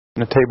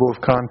The table of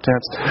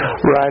contents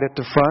right at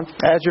the front.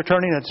 As you're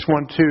turning, I just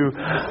want to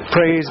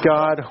praise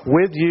God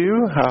with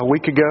you. A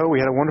week ago,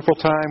 we had a wonderful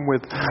time with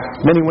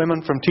many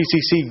women from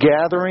TCC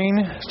gathering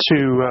to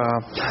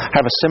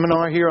have a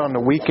seminar here on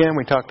the weekend.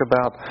 We talked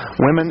about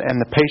women and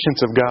the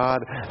patience of God,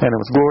 and it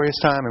was a glorious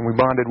time, and we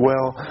bonded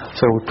well.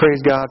 So we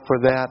praise God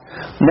for that.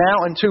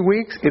 Now, in 2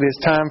 weeks, it is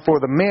time for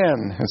the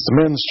men. It's the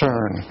men's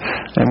turn.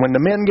 And when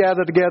the men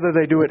gather together,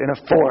 they do it in a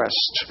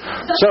forest.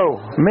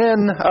 So,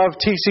 men of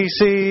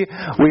TCC,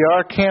 we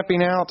are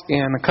camping out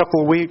in a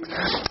couple of weeks,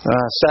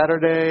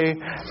 Saturday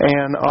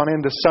and on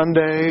into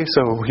Sunday,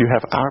 so you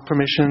have our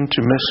permission to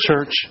miss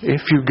church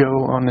if you go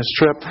on this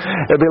trip.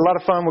 It'll be a lot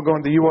of fun. We're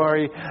going to the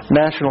URI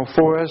National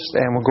Forest,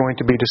 and we're going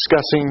to be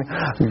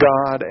discussing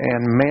God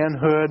and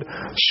manhood.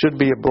 Should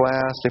be a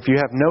blast. If you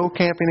have no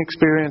camping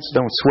experience,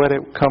 don't sweat it.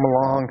 Come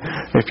along.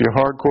 If you're a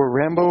hardcore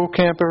Rambo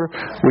camper,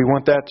 we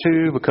want that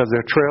too, because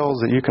there are trails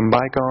that you can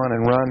bike on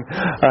and run.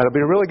 It'll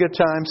be a really good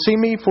time. See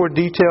me for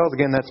details.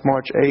 Again, that's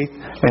March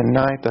 8th. And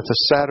 9th. That's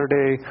a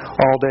Saturday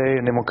all day,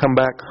 and then we'll come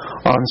back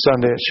on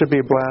Sunday. It should be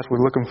a blast.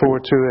 We're looking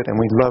forward to it, and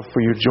we'd love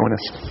for you to join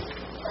us.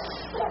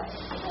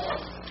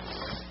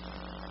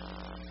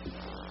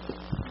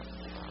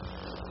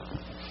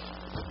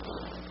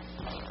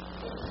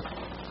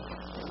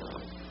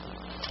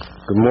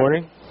 Good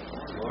morning.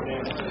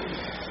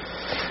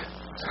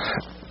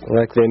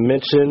 Like they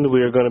mentioned,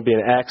 we are going to be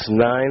in Acts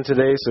 9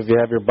 today, so if you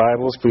have your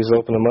Bibles, please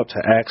open them up to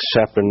Acts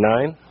chapter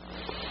 9.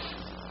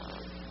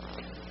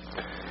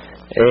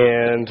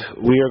 And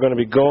we are going to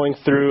be going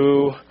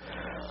through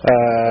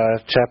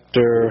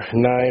chapter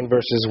 9,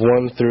 verses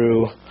 1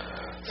 through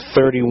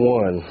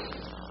 31.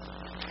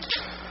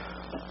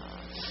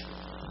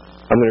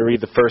 I'm going to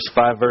read the first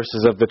 5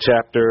 verses of the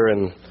chapter,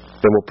 and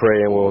then we'll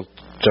pray and we'll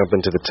jump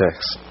into the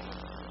text.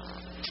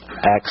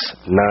 Acts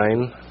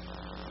 9,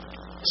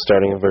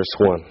 starting in verse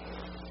 1.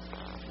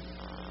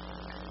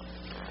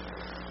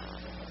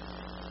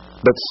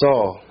 But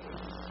Saul,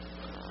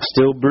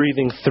 still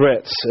breathing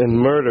threats and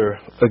murder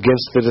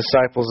against the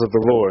disciples of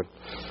the Lord,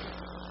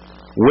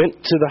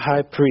 went to the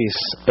high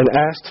priest and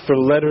asked for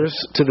letters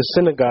to the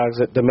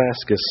synagogues at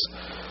Damascus,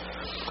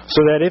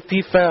 so that if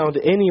he found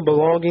any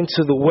belonging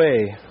to the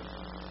way,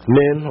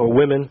 men or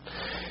women,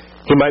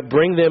 he might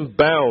bring them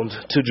bound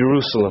to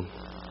Jerusalem.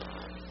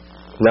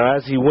 Now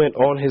as he went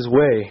on his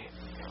way,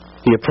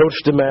 he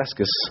approached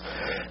Damascus,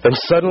 and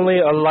suddenly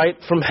a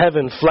light from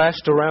heaven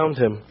flashed around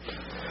him.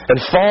 And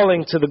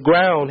falling to the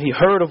ground, he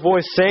heard a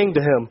voice saying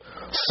to him,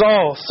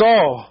 "Saul,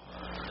 Saul,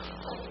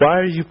 why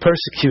are you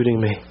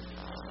persecuting me?"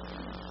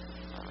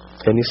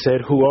 And he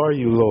said, "Who are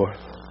you, Lord?"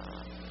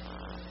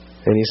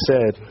 And he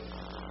said,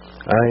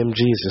 "I am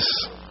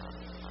Jesus,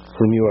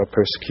 whom you are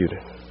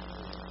persecuting."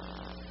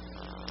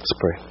 Let's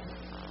pray.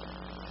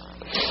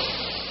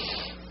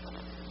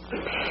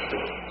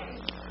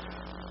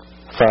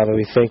 Father,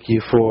 we thank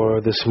you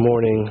for this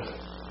morning,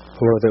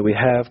 Lord, that we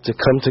have to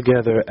come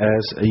together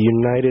as a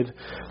united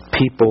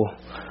people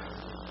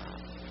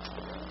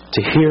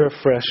to hear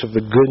afresh of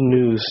the good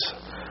news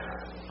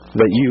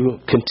that you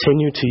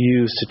continue to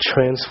use to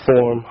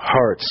transform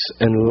hearts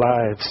and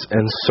lives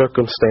and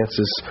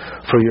circumstances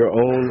for your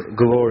own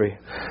glory.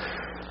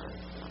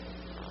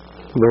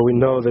 Lord, we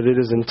know that it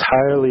is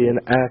entirely an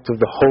act of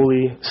the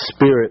Holy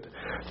Spirit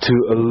to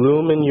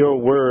illumine your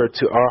word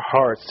to our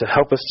hearts, to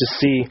help us to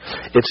see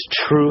its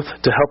truth,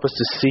 to help us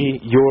to see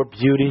your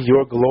beauty,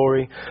 your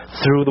glory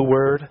through the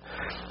word.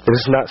 It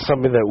is not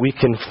something that we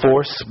can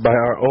force by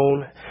our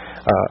own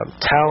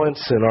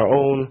talents and our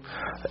own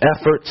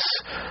efforts,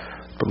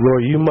 but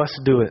Lord, you must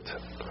do it.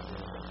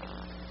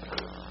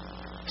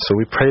 So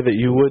we pray that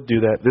you would do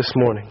that this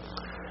morning.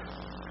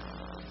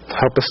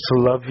 Help us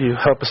to love you,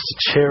 help us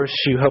to cherish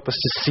you, help us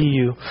to see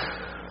you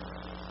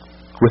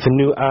with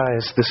new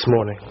eyes this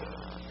morning.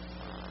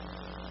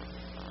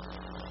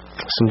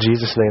 It's in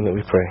Jesus' name that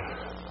we pray.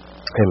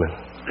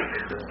 Amen.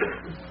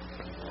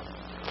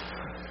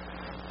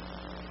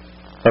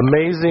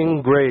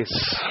 Amazing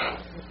grace,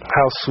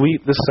 how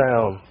sweet the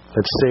sound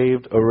that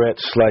saved a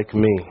wretch like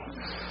me.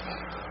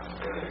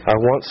 I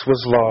once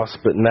was lost,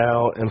 but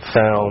now am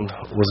found,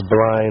 was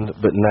blind,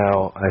 but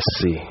now I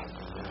see.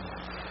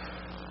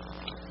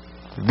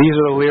 These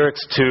are the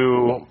lyrics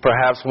to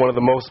perhaps one of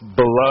the most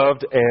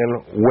beloved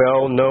and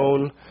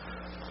well-known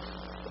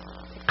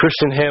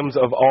Christian hymns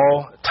of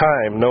all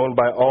time, known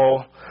by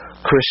all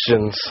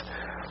Christians.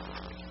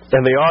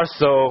 And they are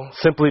so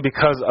simply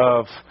because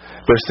of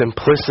their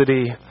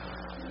simplicity,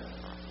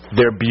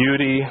 their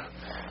beauty,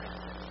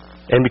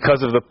 and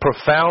because of the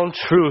profound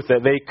truth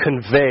that they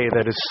convey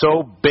that is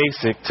so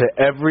basic to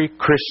every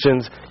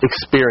Christian's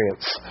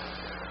experience.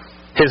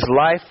 His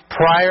life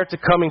prior to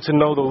coming to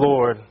know the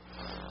Lord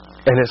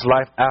and his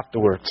life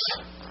afterwards.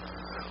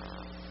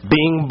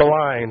 Being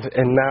blind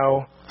and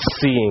now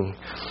seeing.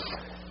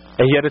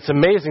 And yet it's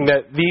amazing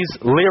that these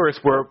lyrics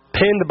were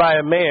penned by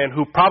a man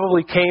who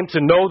probably came to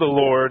know the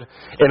Lord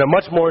in a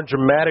much more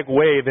dramatic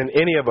way than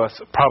any of us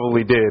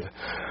probably did.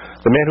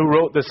 The man who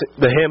wrote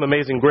the hymn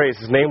Amazing Grace,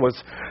 his name was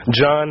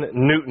John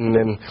Newton,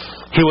 and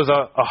he was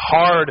a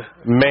hard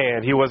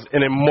man. He was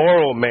an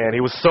immoral man.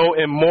 He was so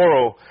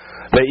immoral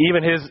that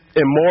even his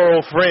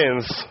immoral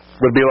friends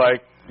would be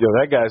like, yo,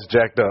 that guy's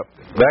jacked up.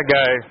 That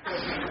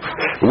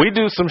guy, we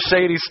do some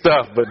shady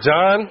stuff, but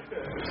John,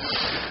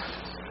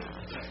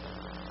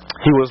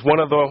 he was one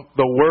of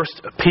the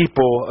worst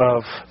people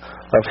of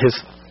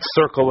his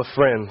circle of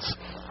friends.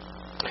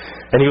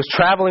 And he was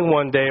traveling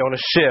one day on a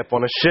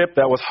ship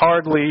that was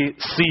hardly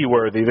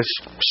seaworthy. The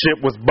ship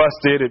was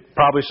busted. It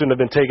probably shouldn't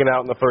have been taken out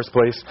in the first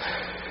place.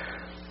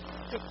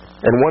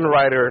 And one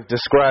writer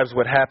describes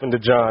what happened to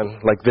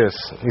John like this.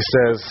 He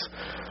says,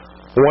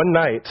 one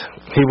night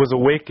he was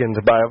awakened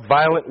by a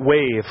violent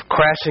wave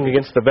crashing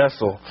against the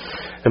vessel,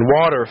 and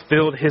water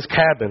filled his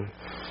cabin.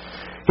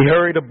 He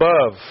hurried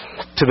above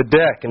to the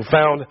deck and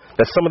found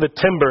that some of the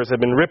timbers had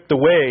been ripped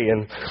away,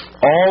 and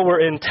all were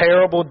in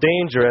terrible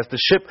danger as the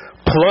ship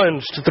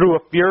plunged through a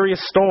furious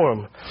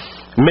storm.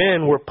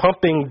 Men were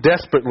pumping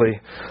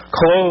desperately.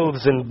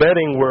 Clothes and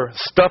bedding were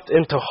stuffed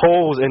into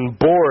holes and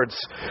boards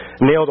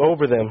nailed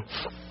over them.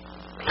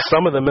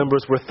 Some of the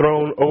members were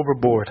thrown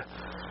overboard.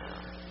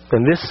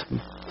 And this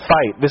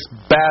fight, this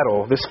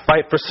battle, this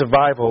fight for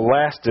survival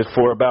lasted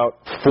for about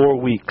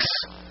 4 weeks.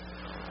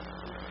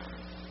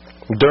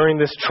 During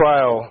this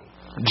trial,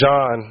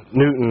 John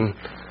Newton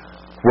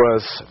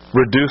was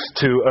reduced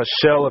to a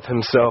shell of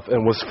himself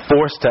and was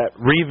forced to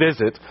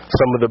revisit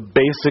some of the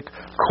basic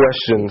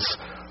questions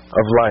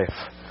of life.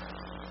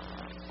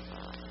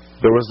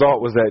 The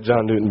result was that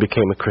John Newton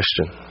became a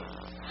Christian.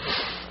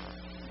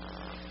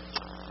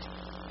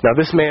 Now,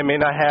 this man may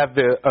not have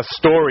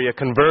a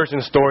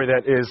conversion story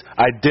that is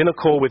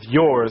identical with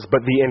yours,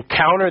 but the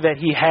encounter that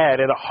he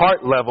had at a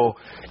heart level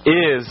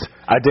is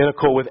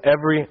identical with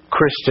every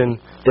Christian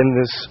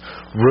in this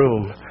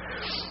room.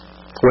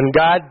 When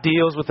God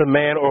deals with a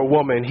man or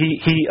woman,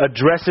 He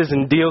addresses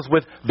and deals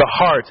with the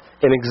heart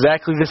in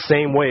exactly the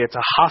same way. It's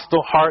a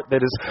hostile heart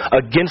that is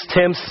against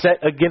Him,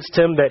 set against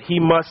Him, that He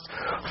must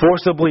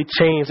forcibly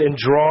change and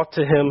draw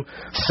to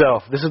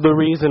Himself. This is the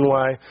reason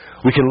why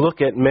we can look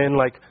at men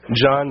like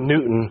John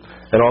Newton,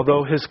 and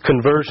although his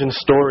conversion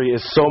story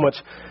is so much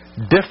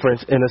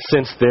different in a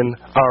sense than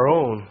our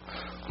own,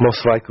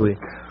 most likely,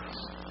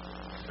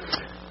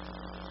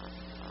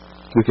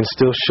 we can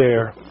still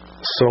share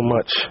so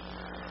much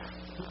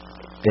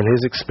in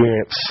his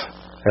experience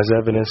as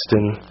evidenced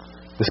in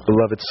this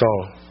beloved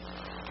song.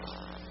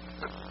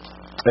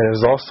 And it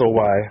is also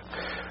why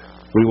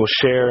we will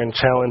share and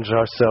challenge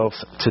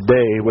ourselves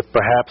today with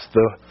perhaps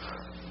the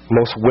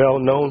most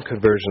well-known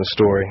conversion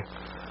story,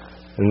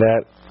 and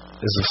that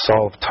is of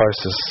Saul of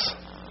Tarsus.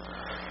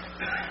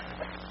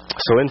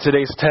 So in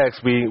today's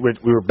text, we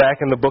were back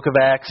in the book of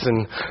Acts,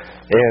 and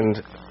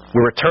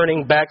we're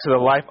returning back to the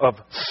life of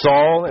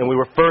Saul, and we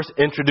were first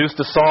introduced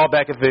to Saul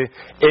back at the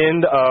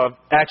end of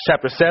Acts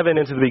chapter 7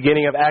 into the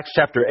beginning of Acts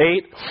chapter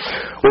 8,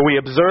 where we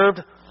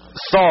observed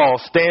Saul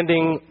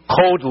standing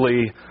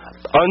coldly,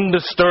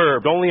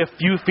 undisturbed, only a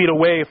few feet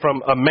away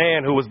from a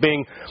man who was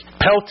being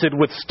pelted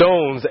with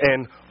stones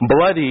and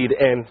bloodied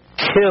and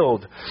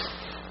killed.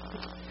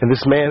 And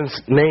this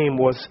man's name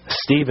was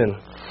Stephen.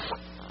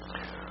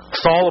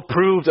 Saul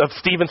approved of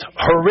Stephen's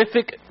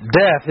horrific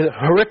death, his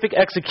horrific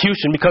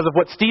execution, because of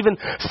what Stephen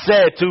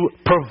said to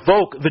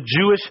provoke the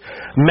Jewish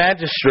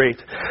magistrate,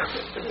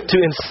 to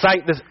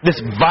incite this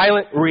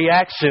violent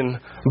reaction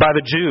by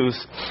the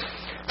Jews.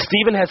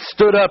 Stephen has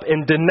stood up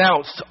and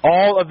denounced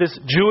all of this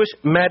Jewish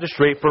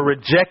magistrate for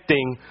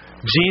rejecting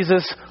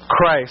Jesus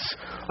Christ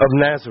of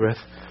Nazareth.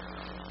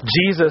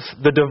 Jesus,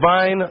 the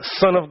divine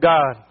Son of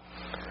God,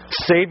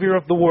 Savior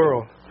of the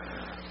world.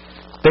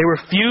 They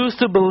refused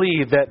to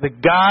believe that the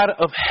God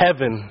of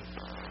heaven,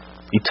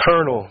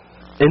 eternal,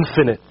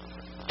 infinite,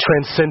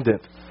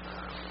 transcendent,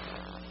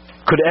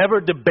 could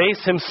ever debase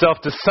himself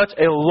to such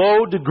a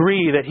low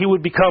degree that he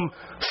would become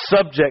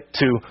subject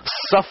to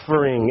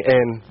suffering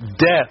and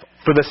death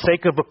for the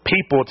sake of a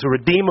people, to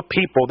redeem a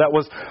people. That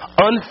was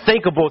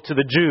unthinkable to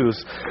the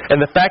Jews.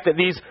 And the fact that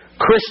these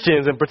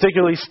Christians, and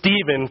particularly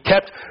Stephen,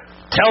 kept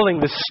telling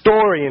this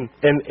story and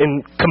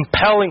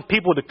compelling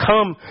people to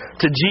come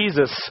to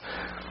Jesus,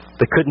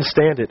 they couldn't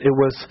stand it. It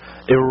was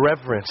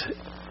irreverent.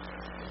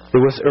 It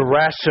was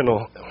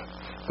irrational.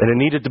 And it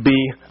needed to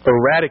be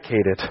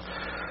eradicated.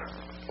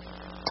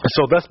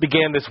 So thus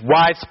began this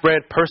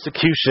widespread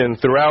persecution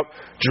throughout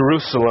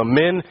Jerusalem.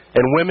 Men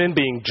and women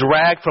being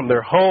dragged from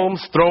their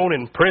homes, thrown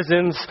in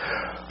prisons.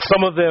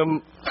 Some of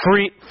them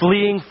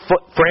fleeing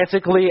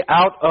frantically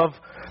out of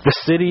the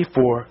city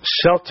for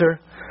shelter.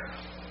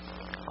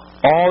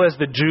 All as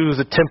the Jews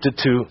attempted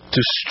to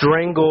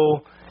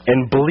strangle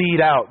and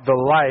bleed out the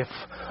life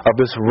of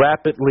this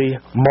rapidly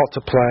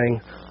multiplying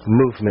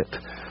movement.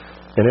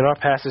 And in our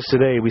passage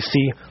today, we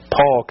see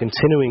Paul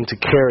continuing to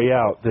carry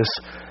out this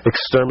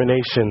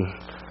extermination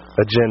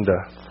agenda.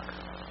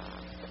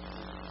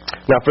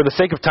 Now, for the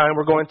sake of time,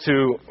 we're going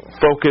to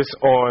focus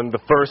on the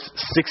first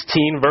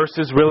 16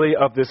 verses, really,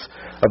 of this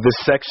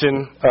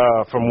section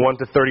from 1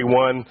 to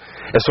 31,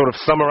 and sort of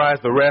summarize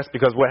the rest,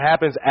 because what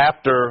happens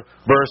after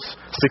verse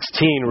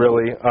 16,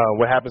 really,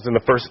 what happens in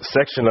the first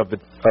section of the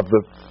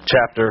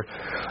chapter,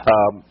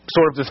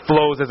 sort of just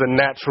flows as a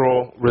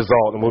natural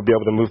result, and we'll be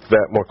able to move to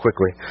that more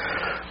quickly.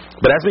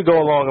 But as we go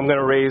along, I'm going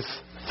to raise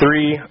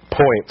 3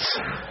 points.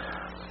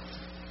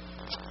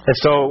 And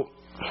so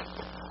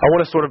I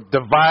want to sort of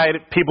divide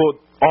people,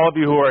 all of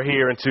you who are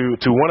here, into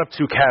one of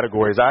two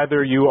categories.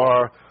 Either you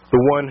are the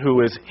one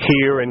who is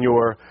here and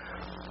you're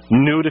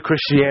new to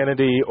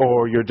Christianity,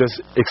 or you're just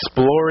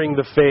exploring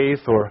the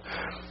faith, or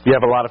you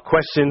have a lot of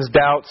questions,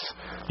 doubts.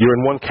 You're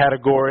in one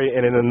category,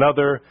 and in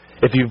another,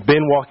 if you've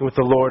been walking with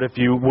the Lord, if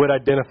you would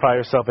identify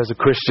yourself as a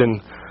Christian,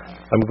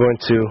 I'm going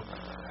to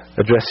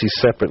address you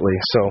separately.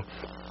 So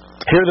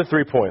here are the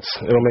 3 points.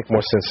 It'll make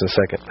more sense in a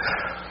second.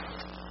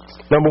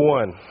 Number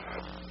 1.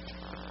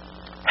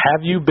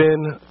 Have you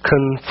been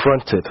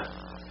confronted?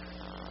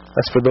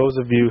 That's for those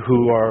of you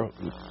who are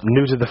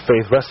new to the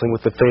faith, wrestling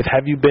with the faith.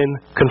 Have you been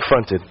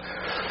confronted?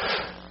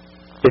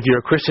 If you're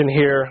a Christian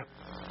here,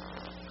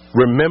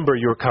 remember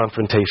your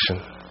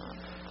confrontation.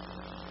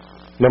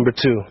 Number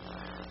 2,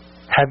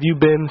 have you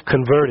been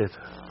converted?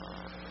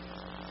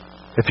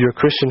 If you're a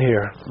Christian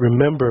here,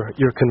 remember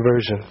your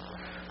conversion.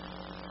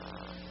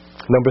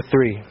 Number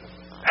 3,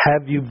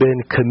 have you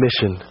been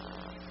commissioned?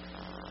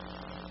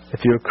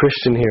 If you're a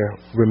Christian here,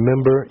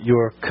 remember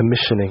your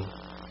commissioning.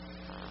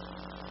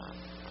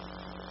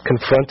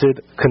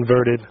 Confronted,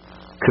 converted,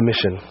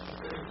 commission.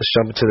 Let's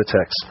jump into the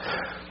text.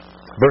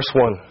 Verse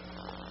 1.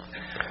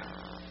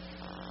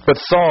 But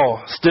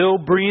Saul, still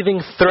breathing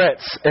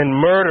threats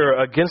and murder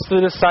against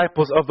the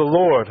disciples of the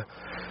Lord,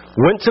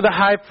 went to the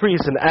high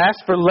priest and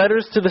asked for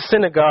letters to the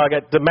synagogue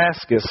at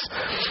Damascus,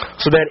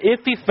 so that if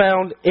he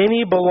found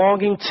any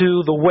belonging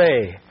to the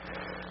way,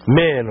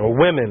 men or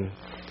women,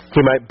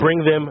 he might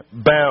bring them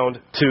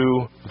bound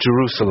to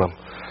Jerusalem.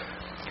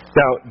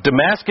 Now,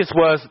 Damascus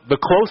was the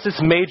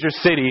closest major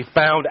city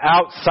found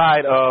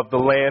outside of the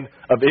land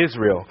of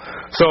Israel.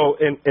 So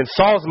in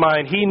Saul's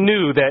mind, he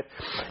knew that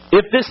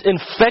if this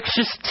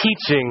infectious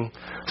teaching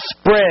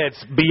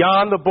spreads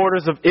beyond the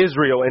borders of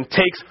Israel and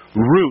takes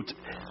root,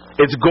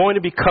 it's going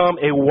to become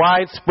a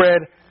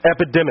widespread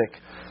epidemic.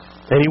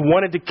 And he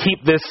wanted to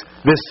keep this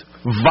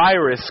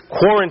virus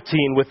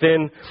quarantined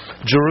within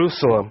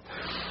Jerusalem.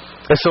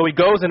 And so he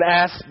goes and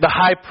asks the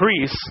high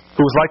priest,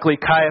 who was likely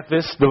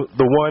Caiaphas,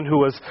 the one who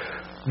was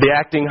the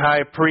acting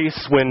high priest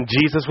when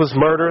Jesus was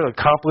murdered,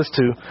 accomplice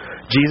to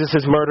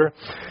Jesus' murder.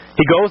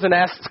 He goes and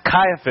asks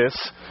Caiaphas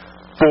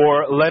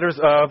for letters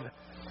of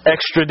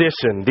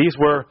extradition. These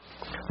were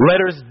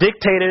letters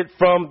dictated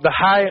from the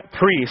high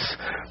priest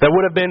that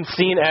would have been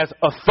seen as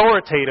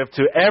authoritative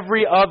to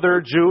every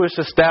other Jewish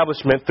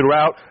establishment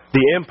throughout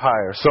the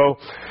empire. So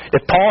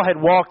if Paul had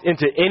walked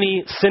into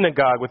any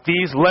synagogue with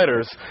these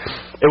letters,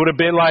 it would have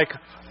been like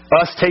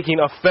us taking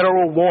a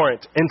federal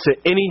warrant into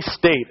any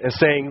state and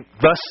saying,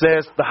 "Thus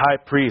says the high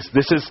priest."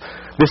 This is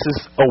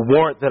a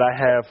warrant that I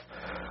have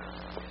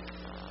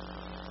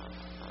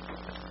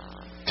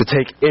to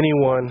take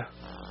anyone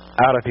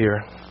out of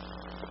here.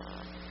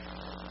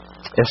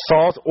 And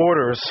Saul's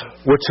orders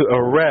were to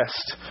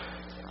arrest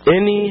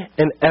any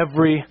and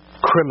every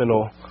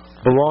criminal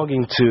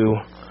belonging to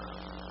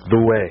the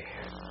way.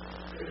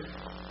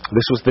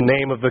 This was the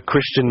name of the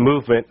Christian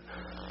movement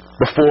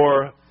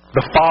before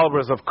the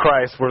followers of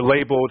Christ were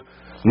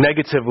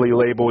negatively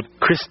labeled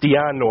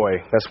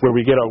Christianoi. That's where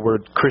we get our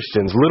word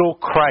Christians. Little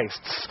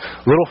Christs,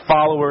 little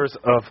followers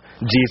of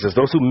Jesus.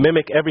 Those who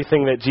mimic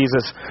everything that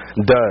Jesus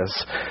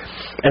does.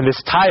 And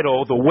this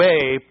title, the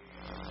way,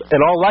 in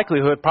all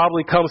likelihood,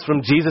 probably comes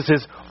from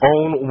Jesus'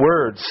 own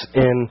words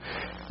in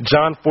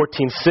John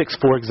 14:6,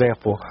 for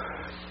example.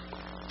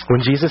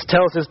 When Jesus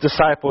tells his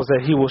disciples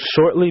that he will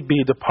shortly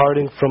be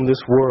departing from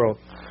this world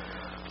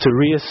to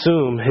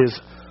reassume his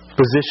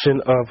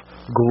position of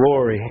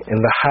glory in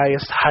the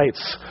highest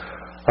heights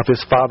of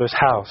his Father's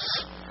house,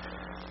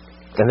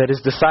 and that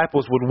his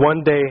disciples would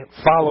one day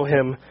follow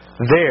him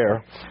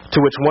there,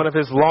 to which one of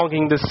his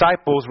longing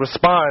disciples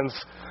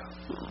responds,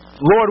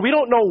 "Lord, we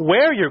don't know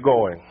where you're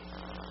going.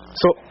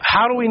 So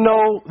how do we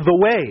know the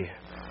way?"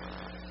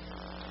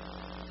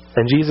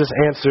 And Jesus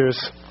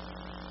answers,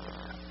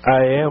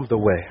 "I am the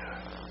way,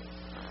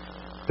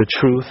 the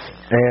truth,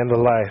 and the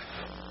life.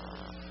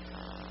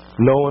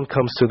 No one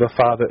comes to the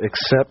Father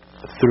except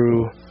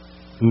through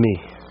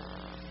me."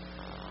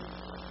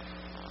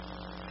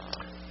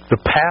 The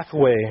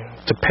pathway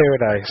to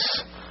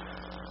paradise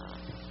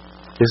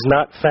is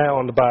not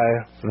found by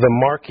the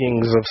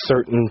markings of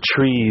certain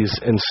trees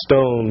and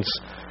stones,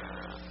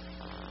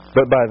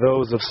 but by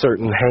those of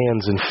certain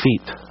hands and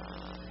feet.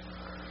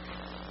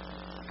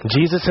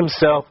 Jesus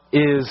himself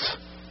is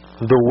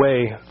the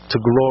way to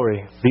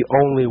glory, the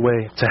only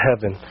way to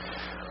heaven.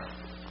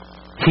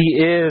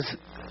 He is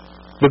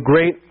the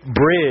great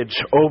bridge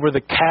over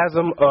the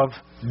chasm of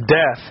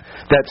death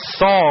that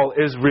Saul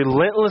is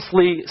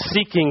relentlessly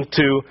seeking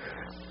to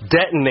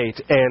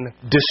detonate and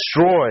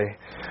destroy.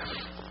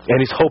 And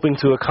he's hoping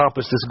to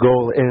accomplish this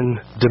goal in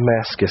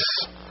Damascus.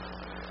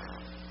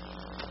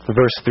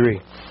 Verse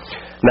 3.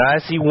 Now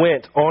as he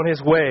went on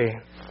his way,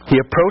 he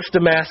approached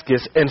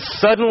Damascus, and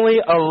suddenly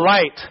a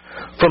light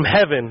from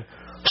heaven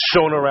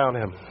shone around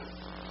him.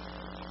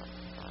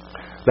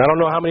 Now, I don't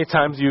know how many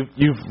times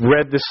you've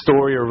read this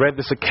story or read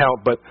this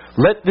account, but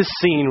let this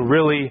scene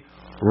really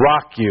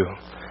rock you.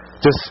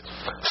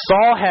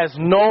 Saul has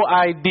no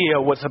idea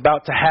what's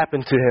about to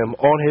happen to him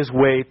on his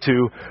way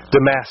to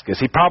Damascus.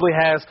 He probably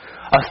has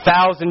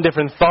 1,000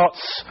 different thoughts,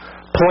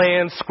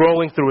 plans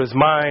scrolling through his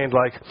mind,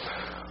 like,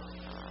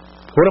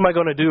 what am I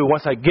going to do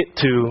once I get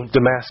to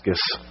Damascus?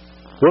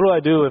 What do I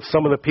do if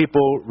some of the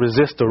people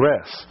resist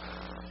arrest?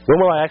 When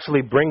will I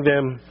actually bring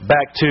them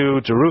back to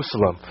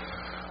Jerusalem?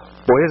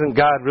 Boy, isn't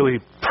God really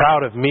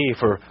proud of me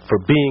for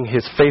being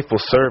his faithful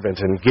servant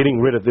and getting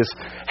rid of this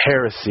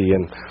heresy?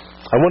 And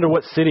I wonder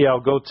what city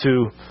I'll go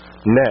to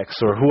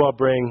next, or who I'll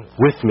bring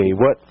with me,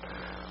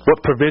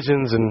 what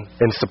provisions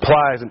and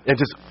supplies, and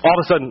just all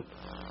of a sudden,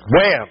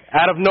 wham,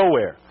 out of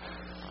nowhere,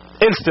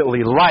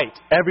 instantly light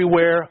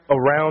everywhere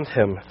around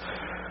him.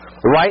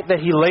 Light that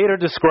he later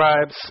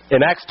describes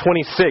in Acts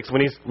 26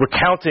 when he's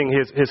recounting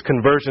his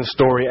conversion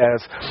story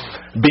as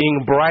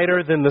being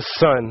brighter than the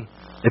sun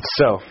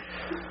itself.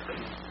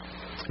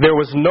 There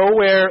was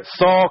nowhere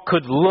Saul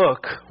could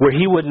look where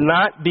he would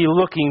not be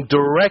looking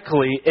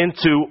directly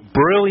into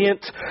brilliant,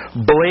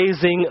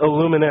 blazing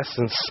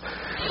luminescence.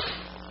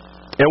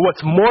 And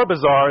what's more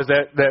bizarre is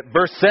that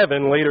verse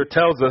 7 later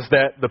tells us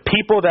that the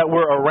people that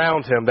were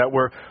around him, that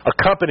were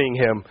accompanying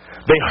him,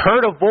 they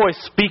heard a voice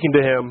speaking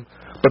to him,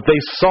 but they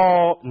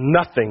saw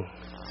nothing.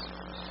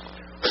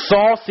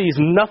 Saul sees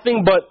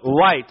nothing but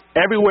light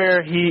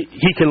everywhere he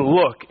can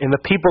look, and the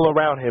people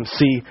around him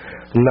see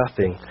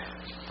nothing.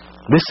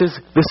 This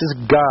is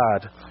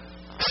God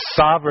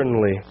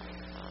sovereignly,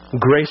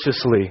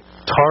 graciously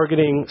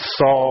targeting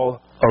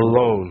Saul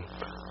alone,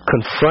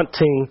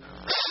 confronting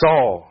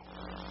Saul,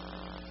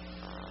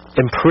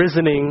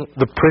 imprisoning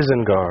the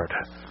prison guard,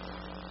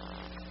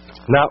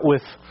 not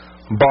with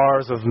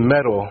bars of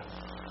metal,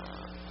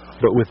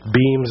 but with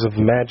beams of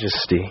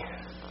majesty.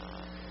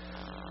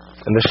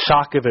 And the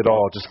shock of it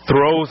all just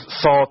throws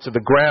Saul to the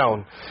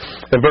ground.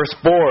 In verse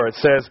 4 it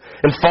says,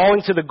 and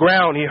falling to the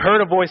ground, he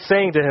heard a voice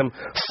saying to him,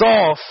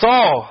 Saul,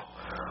 Saul,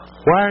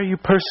 why are you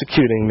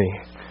persecuting me?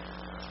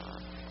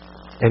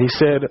 And he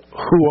said,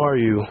 who are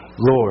you,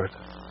 Lord?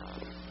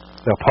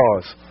 Now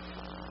pause.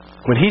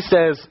 When he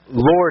says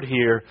Lord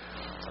here,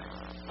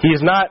 he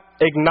is not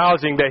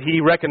acknowledging that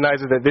he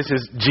recognizes that this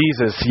is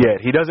Jesus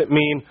yet. He doesn't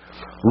mean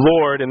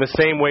Lord in the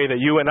same way that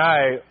you and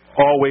I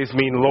always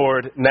mean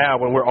Lord now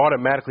when we're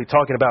automatically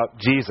talking about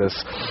Jesus.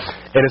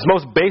 In its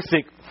most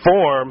basic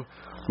form,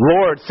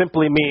 Lord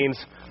simply means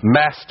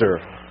master,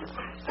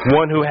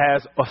 one who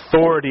has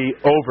authority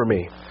over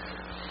me.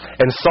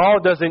 And Saul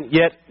doesn't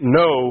yet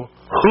know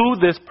who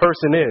this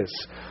person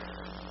is,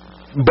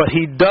 but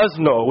he does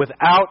know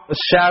without a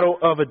shadow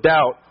of a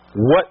doubt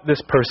what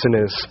this person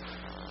is.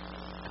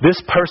 This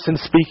person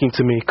speaking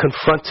to me,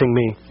 confronting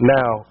me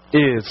now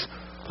is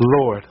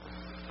Lord.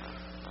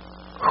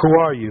 Who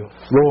are you,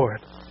 Lord?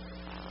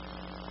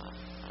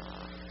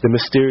 The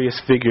mysterious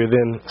figure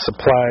then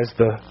supplies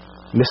the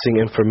missing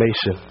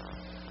information.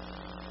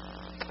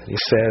 He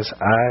says,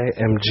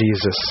 I am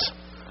Jesus,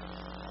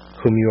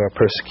 whom you are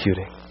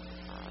persecuting.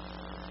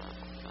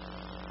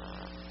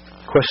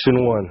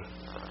 Question 1.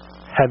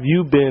 Have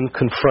you been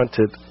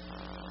confronted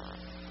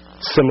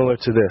similar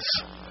to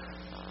this?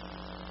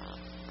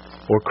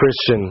 Or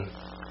Christian,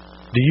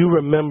 do you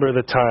remember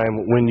the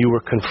time when you were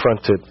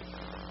confronted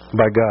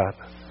by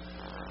God?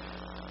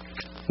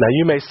 Now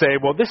you may say,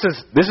 well, this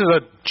is a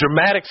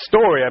dramatic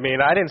story. I mean,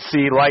 I didn't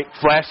see light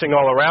flashing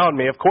all around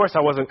me. Of course I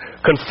wasn't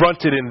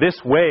confronted in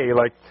this way.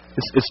 Like,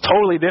 it's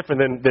totally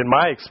different than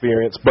my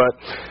experience. But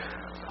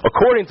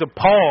according to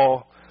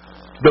Paul,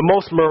 the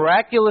most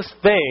miraculous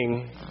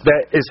thing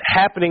that is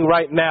happening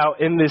right now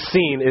in this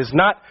scene is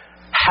not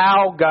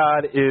how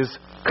God is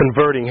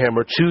converting him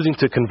or choosing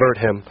to convert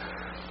him,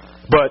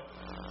 but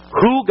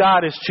who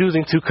God is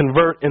choosing to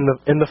convert in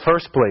the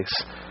first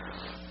place.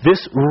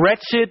 This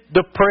wretched,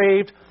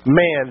 depraved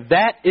man,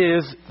 that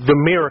is the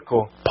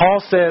miracle.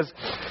 Paul says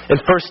in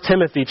 1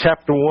 Timothy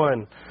chapter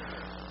 1,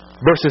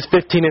 verses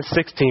 15 and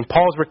 16,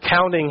 Paul's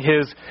recounting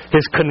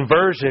his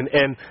conversion,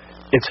 and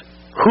it's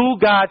who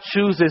God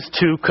chooses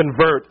to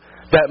convert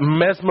that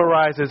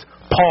mesmerizes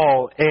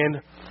Paul,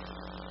 and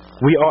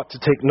we ought to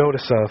take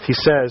notice of. He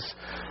says,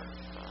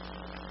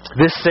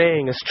 this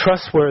saying is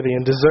trustworthy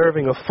and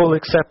deserving of full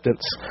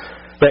acceptance,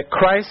 that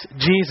Christ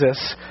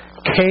Jesus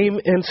came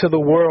into the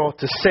world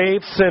to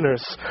save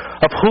sinners,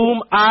 of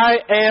whom I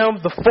am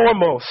the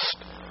foremost.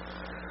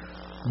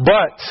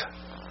 But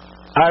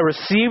I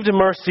received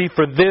mercy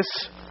for this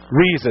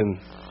reason.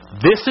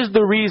 This is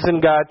the reason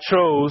God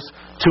chose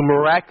to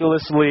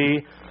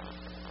miraculously,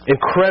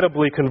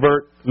 incredibly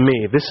convert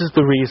me. This is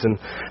the reason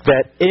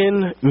that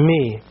in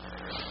me,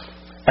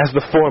 as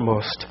the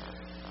foremost,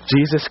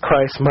 Jesus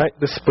Christ might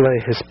display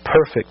his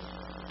perfect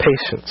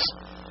patience,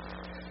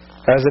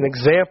 as an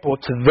example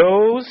to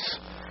those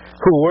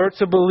who were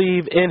to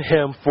believe in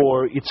him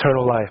for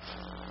eternal life.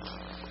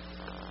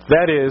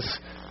 That is,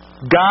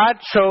 God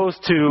chose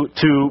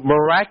to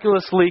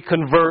miraculously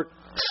convert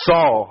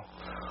Saul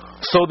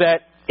so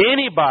that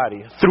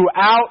anybody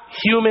throughout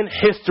human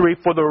history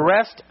for the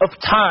rest of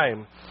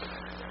time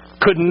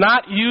could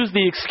not use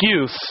the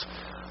excuse,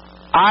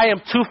 I am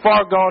too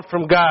far gone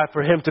from God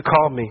for him to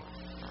call me.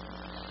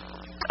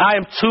 I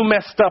am too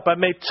messed up. I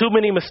made too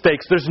many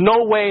mistakes. There's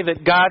no way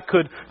that God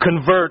could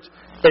convert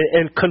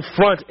and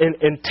confront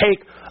and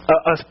take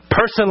a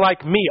person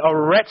like me, a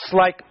wretch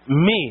like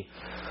me.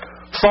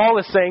 Saul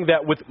is saying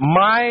that with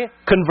my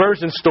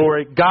conversion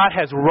story, God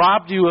has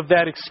robbed you of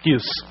that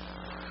excuse.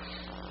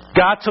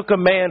 God took a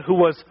man who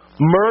was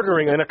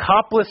murdering, an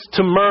accomplice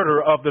to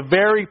murder of the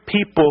very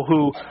people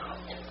who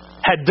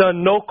had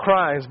done no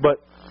crimes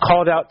but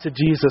called out to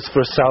Jesus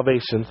for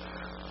salvation,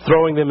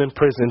 throwing them in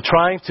prison,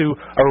 trying to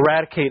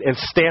eradicate and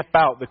stamp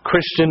out the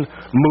Christian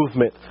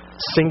movement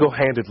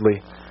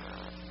single-handedly.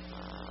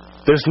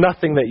 There's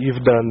nothing that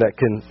you've done that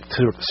can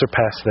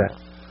surpass that.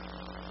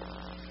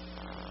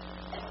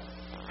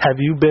 Have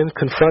you been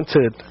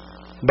confronted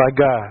by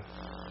God?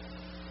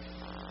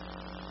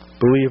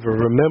 Believer,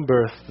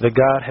 remember that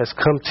God has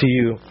come to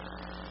you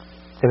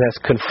and has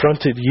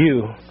confronted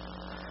you,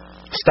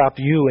 stopped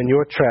you in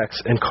your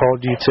tracks, and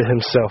called you to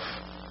himself.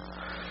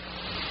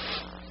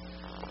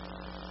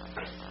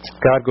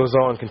 God goes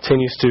on,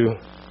 continues to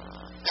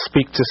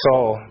speak to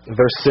Saul. In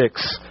verse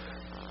 6,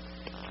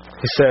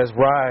 he says,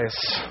 "Rise,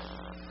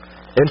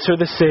 enter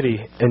the city,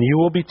 and you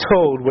will be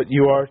told what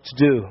you are to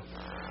do."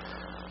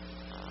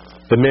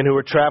 The men who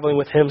were traveling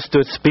with him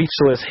stood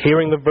speechless,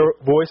 hearing the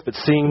voice but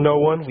seeing no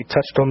one. We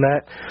touched on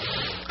that.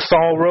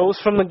 Saul rose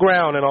from the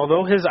ground, and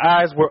although his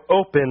eyes were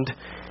opened,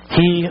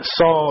 he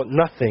saw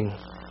nothing.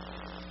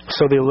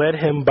 So they led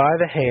him by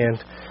the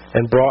hand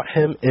and brought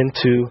him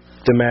into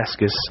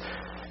Damascus.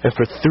 And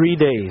for 3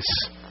 days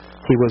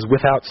he was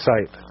without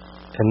sight,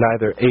 and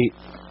neither ate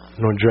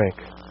nor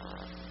drank.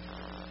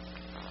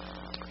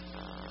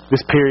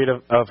 This period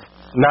of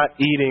not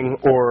eating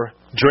or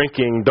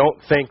drinking,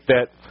 don't think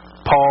that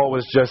Paul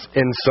was just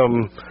in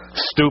some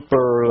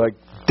stupor, like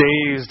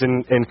dazed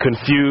and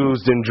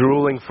confused and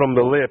drooling from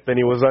the lip, and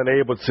he was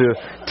unable to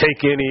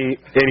take any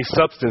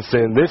substance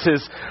in. This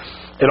is,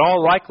 in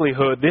all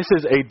likelihood, this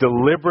is a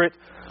deliberate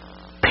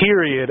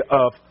period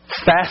of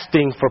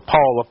fasting for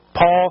Paul, of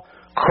Paul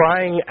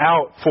crying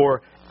out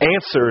for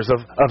answers,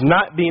 of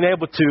not being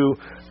able to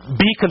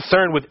be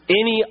concerned with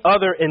any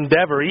other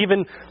endeavor,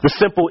 even the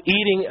simple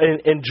eating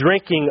and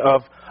drinking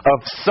of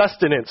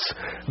sustenance,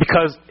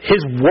 because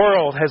his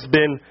world has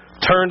been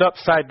turned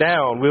upside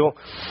down. We'll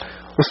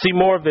see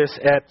more of this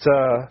at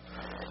the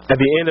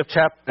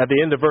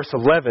end of verse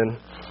 11.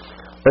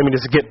 Let me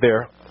just get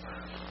there.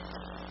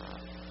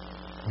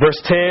 Verse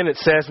 10, it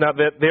says, "Now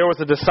that there was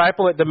a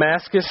disciple at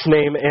Damascus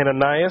named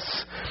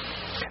Ananias.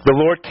 The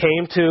Lord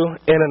came to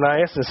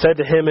Ananias and said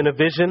to him in a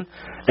vision,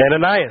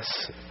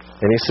 'Ananias.'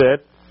 And he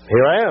said,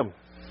 'Here I am,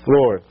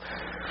 Lord.'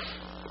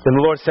 Then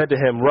the Lord said to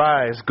him,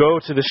 'Rise, go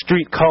to the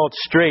street called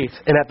Straight,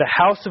 and at the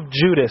house of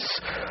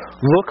Judas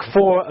look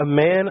for a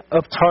man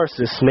of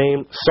Tarsus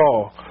named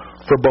Saul,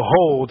 for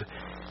behold,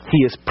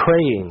 he is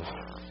praying.'"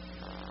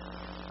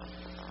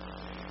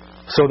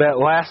 So that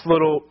last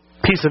little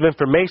piece of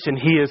information,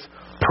 he is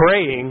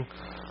praying,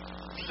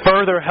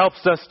 further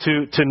helps us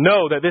to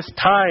know that this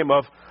time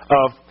of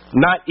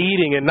not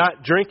eating and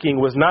not drinking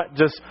was not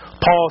just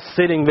Paul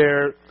sitting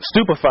there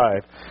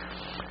stupefied.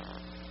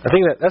 I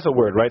think that's a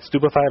word, right?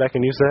 Stupefied, I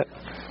can use that?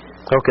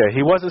 Okay,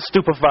 he wasn't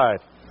stupefied.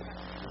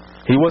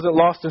 He wasn't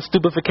lost in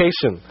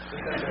stupefaction.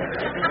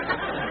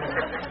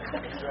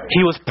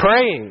 He was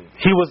praying.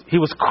 He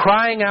was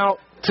crying out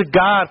to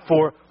God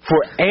for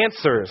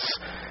answers.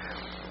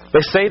 They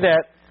say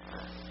that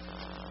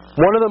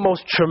one of the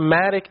most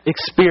traumatic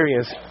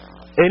experiences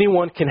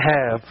anyone can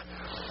have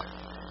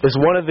is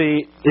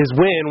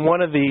when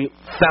one of the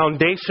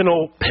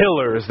foundational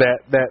pillars that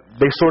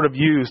they sort of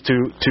use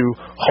to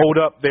hold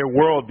up their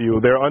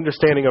worldview, their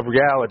understanding of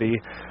reality,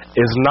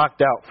 is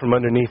knocked out from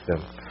underneath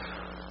them.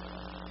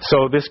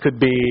 So this could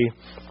be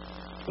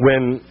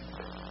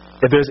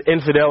if there's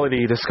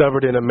infidelity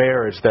discovered in a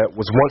marriage that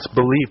was once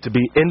believed to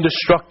be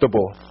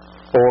indestructible,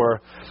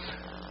 or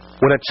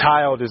when a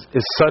child is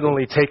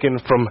suddenly taken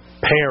from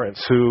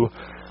parents who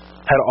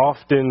had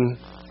often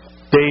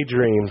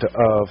daydreamed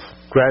of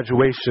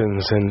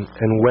graduations and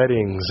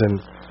weddings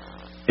and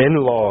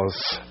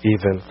in-laws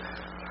even.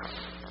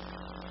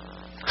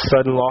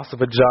 Sudden loss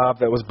of a job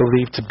that was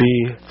believed to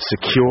be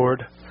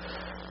secured.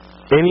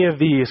 Any of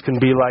these can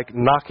be like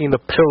knocking the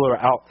pillar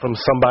out from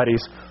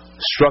somebody's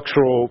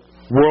structural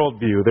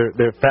worldview,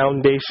 their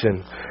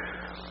foundation.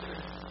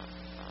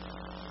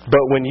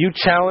 But when you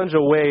challenge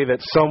a way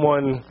that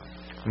someone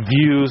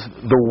views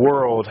the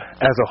world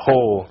as a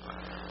whole,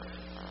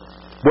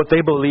 what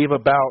they believe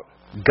about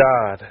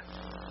God,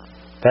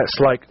 that's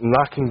like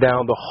knocking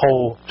down the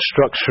whole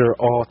structure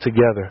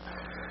altogether.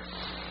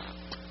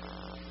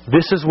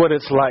 This is what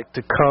it's like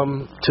to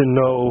come to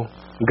know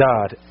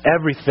God,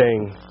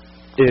 everything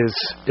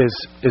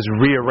is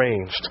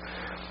rearranged.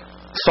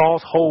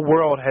 Saul's whole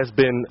world has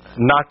been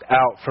knocked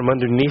out from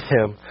underneath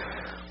him.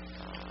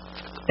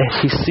 And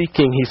he's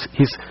seeking,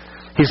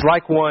 he's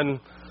like one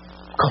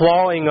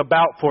clawing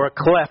about for a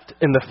cleft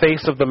in the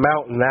face of the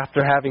mountain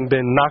after having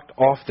been knocked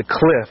off the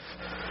cliff.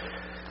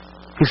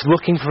 He's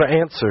looking for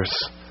answers.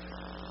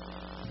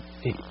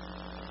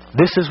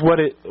 This is what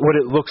it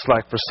looks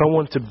like for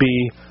someone to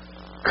be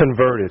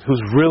converted,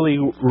 who's really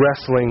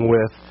wrestling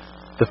with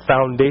the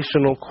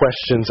foundational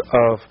questions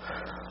of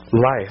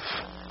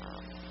life.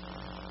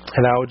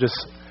 And I would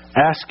just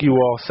ask you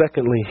all,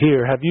 secondly,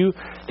 here, have you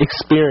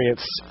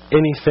experienced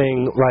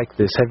anything like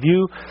this? Have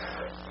you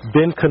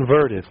been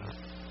converted?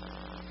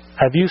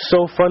 Have you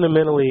so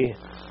fundamentally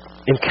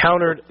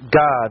encountered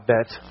God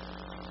that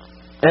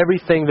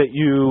everything that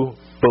you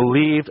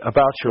believed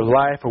about your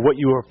life or what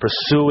you were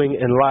pursuing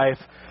in life,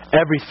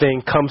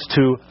 everything comes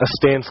to a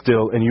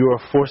standstill and you are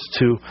forced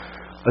to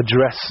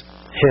address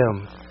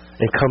Him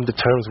and come to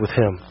terms with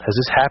Him? Has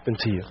this happened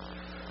to you?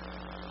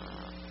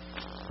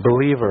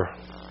 Believer,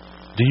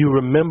 do you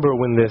remember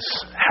when this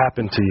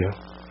happened to you?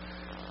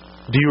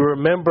 Do you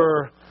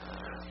remember,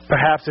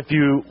 perhaps if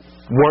you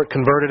weren't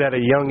converted at a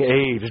young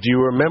age, do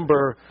you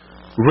remember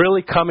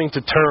really coming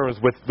to terms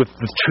with the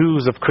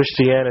truths of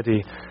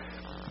Christianity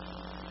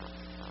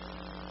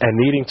and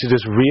needing to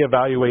just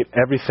reevaluate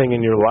everything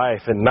in your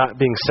life and not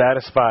being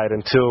satisfied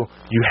until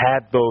you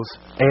had those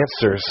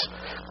answers?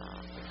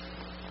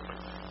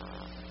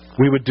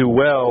 We would do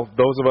well,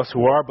 those of us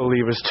who are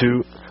believers,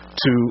 to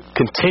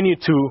continue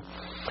to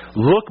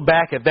look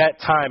back at that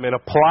time and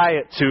apply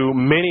it to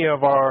many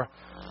of our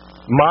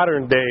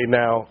modern day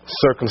now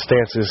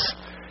circumstances.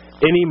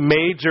 Any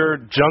major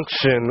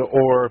junction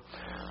or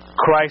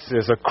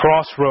crisis, a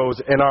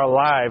crossroads in our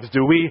lives,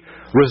 do we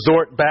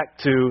resort back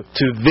to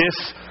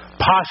this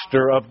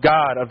posture of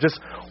God, of just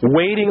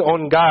waiting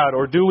on God,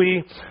 or do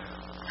we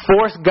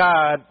force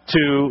God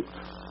to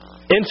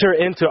enter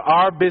into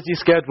our busy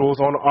schedules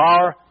on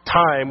our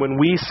time when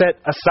we set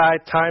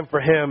aside time for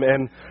Him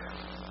and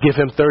give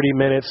Him 30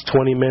 minutes,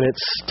 20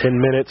 minutes, 10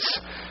 minutes,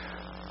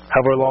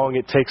 however long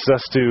it takes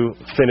us to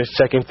finish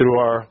checking through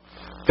our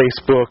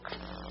Facebook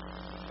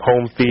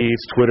home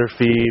feeds, Twitter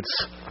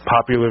feeds,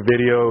 popular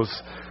videos?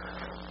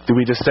 Do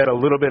we just set a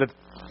little bit of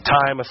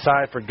time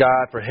aside for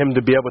God, for Him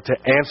to be able to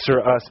answer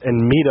us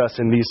and meet us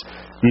in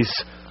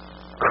these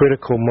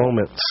critical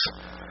moments?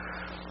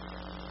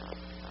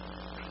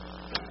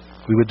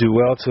 We would do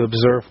well to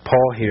observe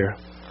Paul here.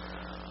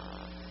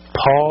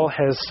 Paul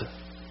has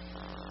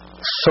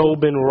so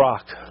been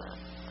rocked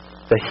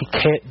that he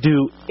can't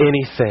do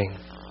anything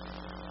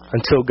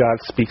until God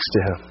speaks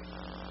to him.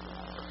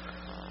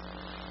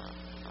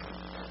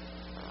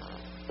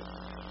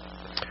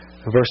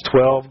 In verse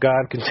 12,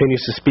 God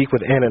continues to speak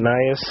with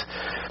Ananias.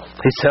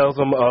 He tells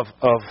him of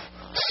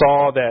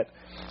Saul that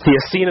he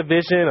has seen a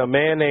vision, a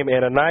man named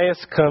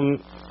Ananias come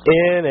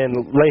in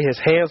and lay his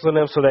hands on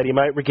him so that he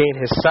might regain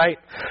his sight.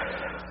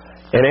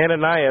 And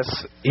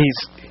Ananias,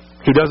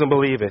 he doesn't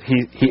believe it.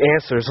 He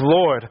answers,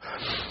 "Lord,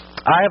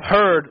 I have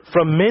heard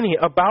from many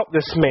about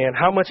this man,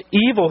 how much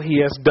evil he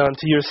has done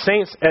to your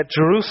saints at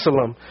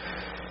Jerusalem.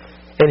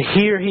 And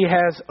here he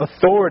has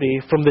authority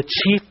from the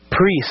chief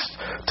priest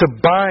to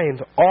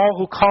bind all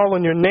who call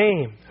on your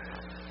name."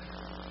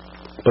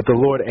 But the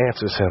Lord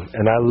answers him.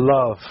 And I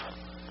love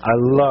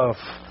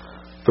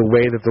the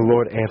way that the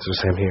Lord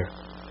answers him here.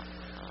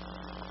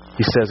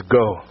 He says,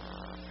 "Go,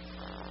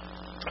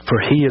 for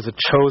he is a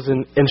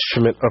chosen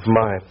instrument of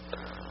mine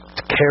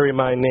to carry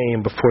my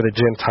name before the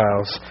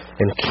Gentiles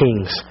and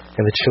kings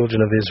and the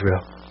children of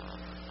Israel."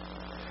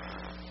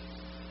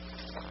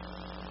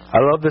 I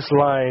love this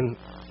line,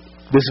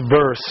 this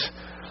verse,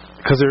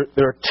 because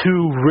there are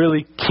two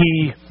really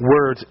key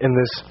words in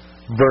this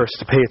verse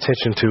to pay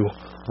attention to.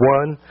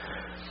 One,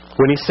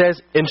 when he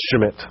says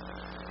instrument,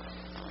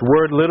 the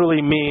word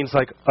literally means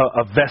like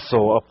a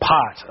vessel, a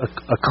pot,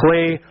 a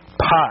clay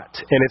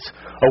pot. And it's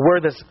a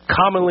word that's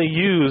commonly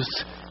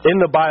used in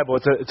the Bible.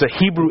 It's a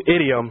Hebrew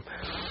idiom.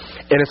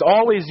 And it's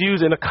always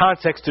used in a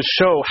context to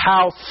show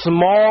how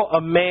small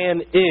a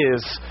man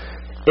is,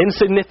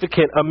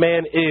 insignificant a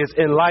man is,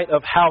 in light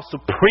of how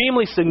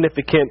supremely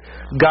significant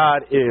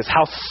God is,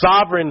 how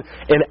sovereign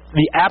and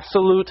the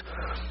absolute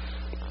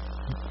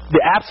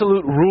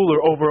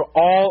ruler over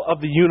all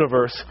of the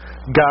universe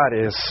God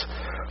is.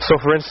 So,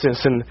 for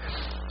instance,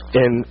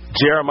 in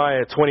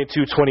Jeremiah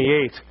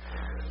 22:28,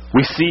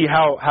 we see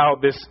how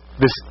this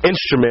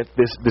instrument,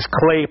 this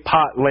clay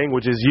pot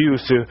language, is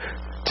used to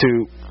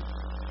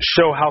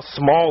show how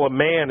small a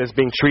man is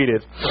being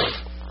treated.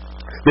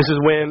 This is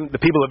when the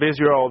people of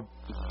Israel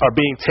are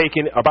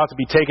about to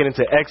be taken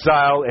into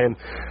exile, and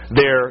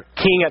their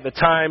king at the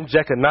time,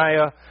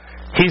 Jeconiah,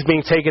 he's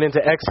being taken into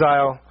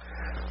exile.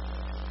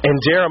 And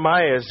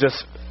Jeremiah is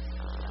just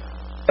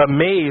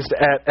amazed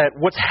at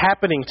what's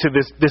happening to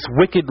this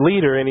wicked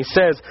leader. And he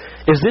says,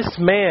 "Is this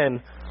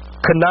man,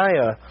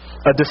 Coniah,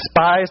 a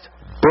despised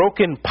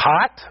broken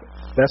pot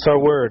That's our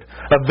word.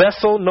 A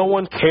vessel no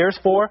one cares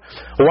for.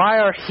 Why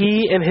are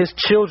he and his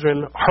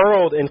children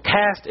hurled and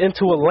cast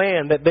into a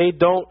land that they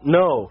don't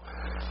know?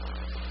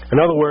 In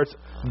other words,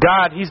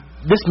 God,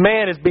 this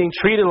man is being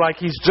treated like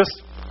he's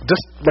just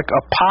like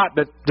a pot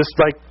that just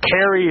like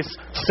carries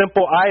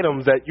simple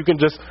items that you can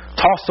just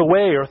toss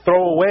away or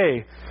throw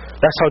away.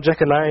 That's how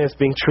Jeconiah is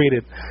being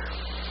treated.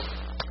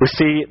 We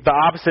see the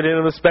opposite end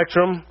of the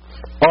spectrum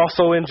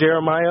also in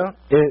Jeremiah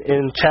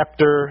in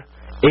chapter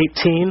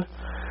 18,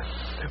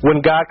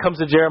 when God comes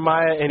to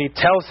Jeremiah and he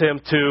tells him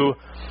to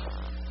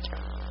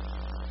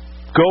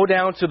go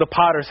down to the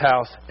potter's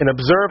house and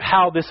observe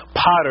how this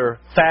potter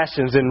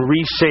fashions and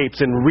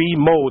reshapes and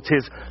remolds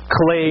his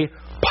clay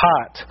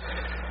pot.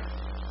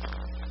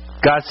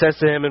 God says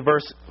to him in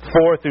verse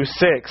 4 through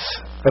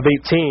 6 of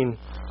 18,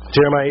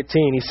 Jeremiah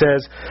 18, he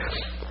says,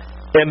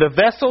 "And the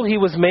vessel he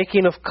was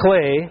making of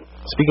clay,"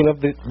 speaking of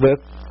the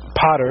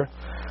potter,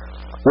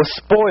 "was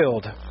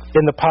spoiled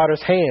in the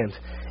potter's hand,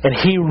 and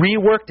he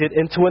reworked it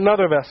into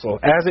another vessel,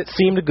 as it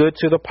seemed good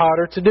to the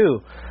potter to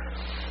do.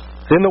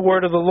 Then the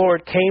word of the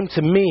Lord came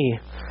to me,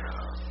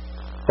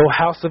 O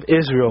house of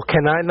Israel,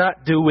 can I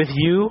not do with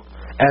you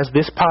as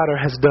this potter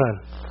has done,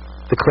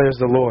 declares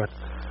the Lord."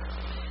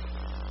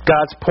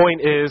 God's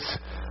point is,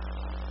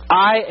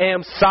 I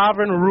am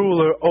sovereign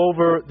ruler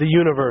over the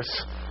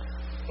universe.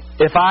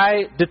 If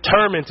I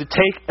determine to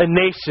take a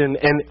nation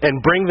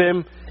and bring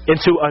them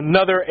into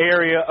another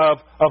area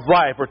of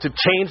life or to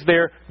change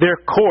their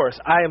course,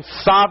 I am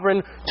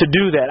sovereign to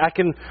do that. I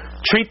can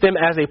treat them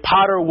as a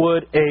potter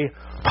would a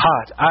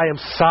pot. I am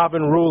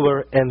sovereign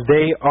ruler and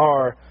they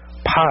are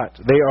pot.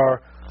 They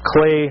are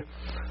clay.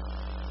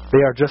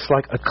 They are just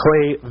like a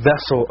clay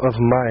vessel of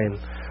mine.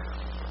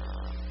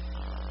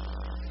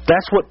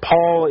 That's what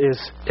Paul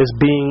is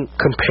being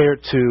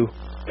compared to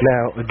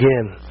now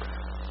again.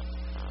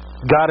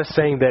 God is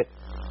saying that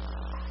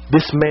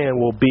this man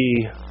will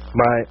be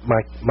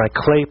my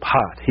clay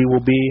pot. He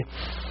will be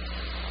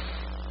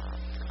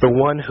the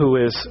one who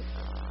is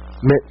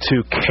meant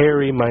to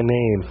carry my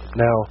name.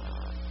 Now,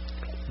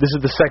 this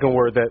is the second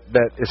word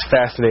that is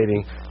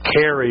fascinating.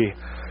 Carry.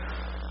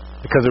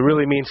 Because it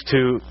really means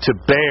to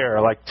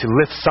bear, like to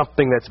lift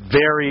something that's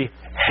very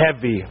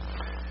heavy.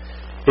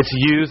 It's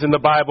used in the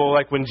Bible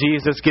like when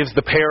Jesus gives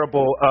the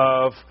parable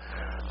of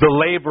the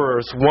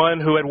laborers, one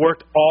who had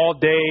worked all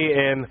day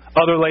and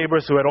other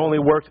laborers who had only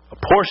worked a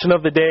portion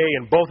of the day,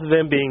 and both of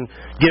them being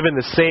given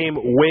the same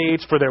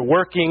wage for their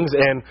workings,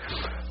 and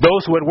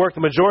those who had worked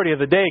the majority of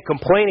the day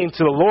complaining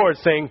to the Lord,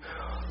 saying,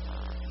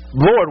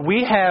 "Lord,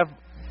 we have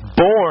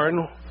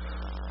borne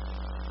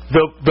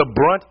the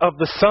brunt of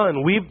the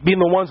sun. We've been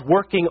the ones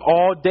working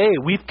all day.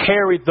 We've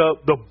carried the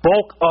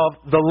bulk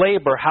of the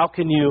labor. How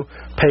can you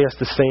pay us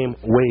the same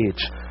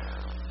wage?"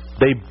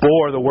 They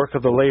bore the work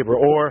of the labor.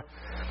 Or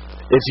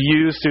it's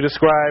used to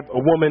describe a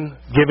woman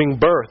giving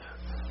birth,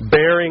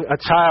 bearing a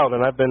child.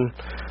 And I've been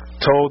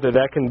told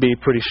that can be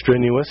pretty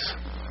strenuous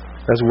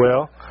as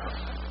well.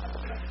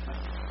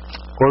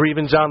 Or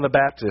even John the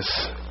Baptist.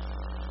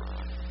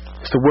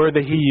 It's the word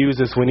that he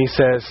uses when he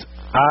says,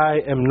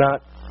 "I am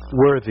not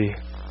worthy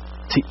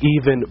to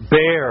even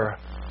bear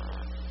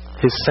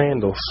his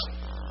sandals."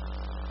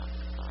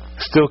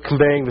 Still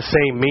conveying the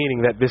same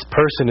meaning, that this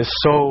person is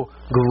so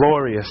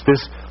glorious.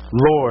 This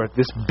Lord,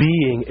 this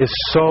being is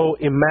so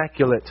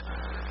immaculate.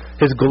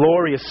 His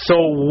glory is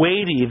so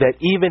weighty that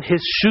even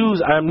his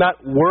shoes I am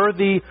not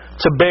worthy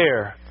to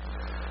bear.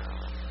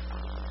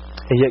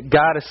 And yet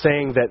God is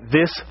saying that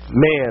this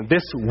man,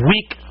 this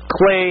weak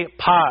clay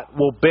pot,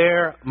 will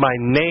bear my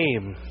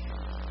name.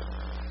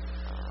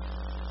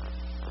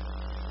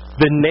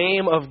 The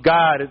name of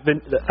God,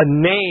 a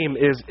name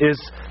is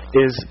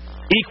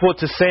equal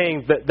to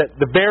saying that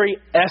the very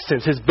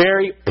essence, his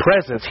very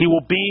presence, he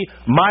will be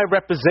my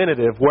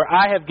representative. Where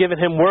I have given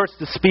him words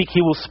to speak,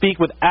 he will speak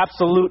with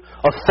absolute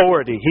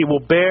authority. He will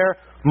bear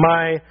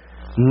my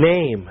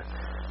name.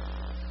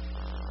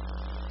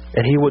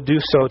 And he will do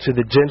so to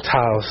the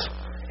Gentiles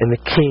and the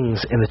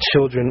kings and the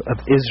children of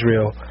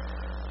Israel.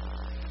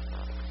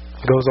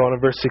 It goes on in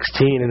verse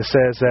 16 and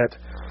says that,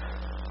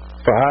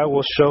 "For I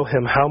will show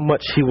him how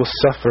much he will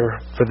suffer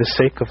for the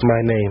sake of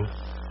my name."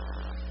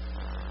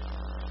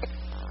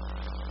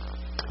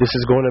 This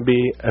is going to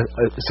be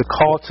it's a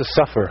call to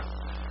suffer.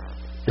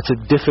 It's a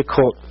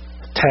difficult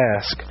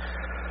task.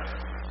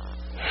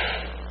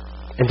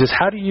 And just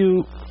how do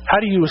you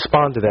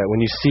respond to that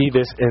when you see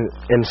this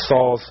in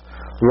Saul's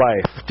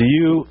life?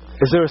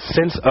 Is there a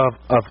sense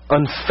of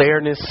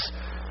unfairness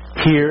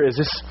here? Is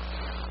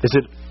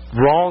it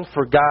wrong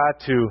for God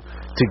to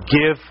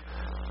give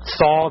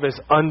Saul this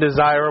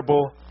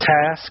undesirable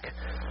task?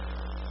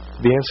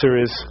 The answer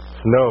is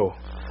no.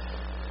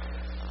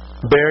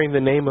 Bearing the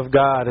name of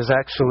God is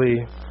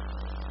actually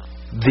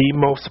the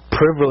most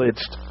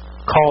privileged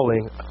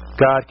calling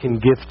God can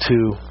give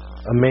to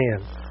a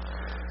man.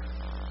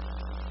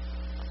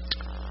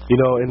 You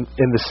know, in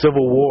the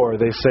Civil War,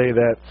 they say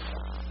that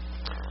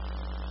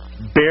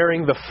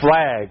bearing the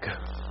flag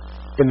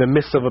in the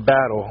midst of a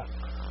battle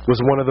was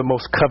one of the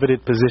most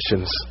coveted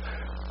positions.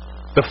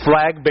 the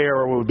flag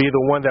bearer would be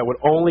the one that would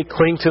only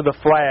cling to the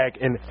flag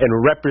and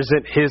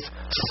represent his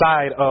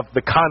side of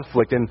the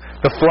conflict. And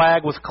the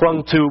flag was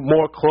clung to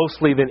more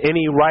closely than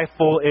any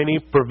rifle,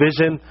 any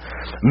provision.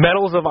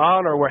 Medals of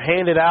honor were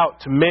handed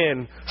out to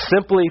men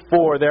simply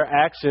for their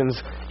actions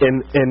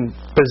in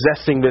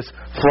possessing this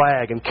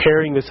flag and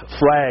carrying this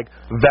flag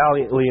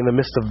valiantly in the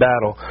midst of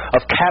battle,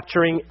 of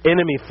capturing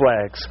enemy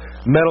flags.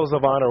 Medals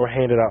of honor were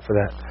handed out for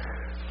that.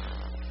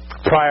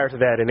 Prior to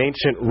that, in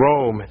ancient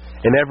Rome,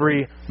 in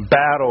every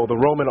battle, the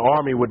Roman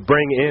army would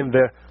bring in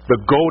the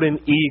golden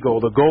eagle,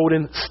 the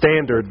golden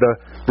standard,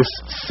 the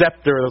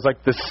scepter. It was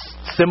like the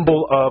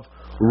symbol of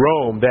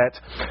Rome that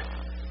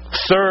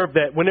served,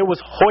 that when it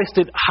was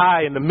hoisted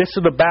high in the midst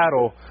of the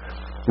battle,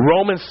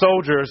 Roman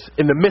soldiers,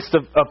 in the midst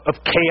of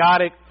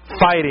chaotic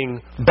fighting,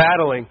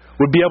 battling,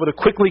 would be able to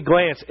quickly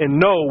glance and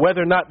know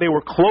whether or not they were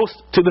close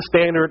to the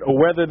standard or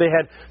whether they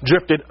had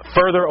drifted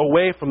further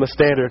away from the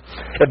standard.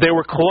 If they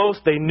were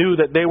close, they knew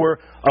that they were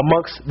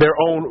amongst their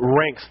own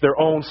ranks, their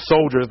own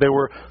soldiers. They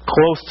were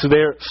close to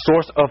their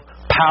source of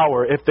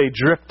power. If they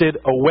drifted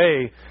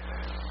away,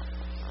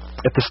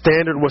 if the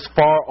standard was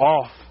far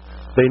off,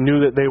 they knew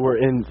that they were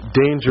in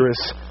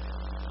dangerous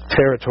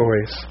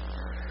territories.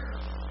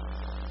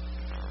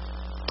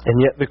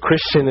 And yet the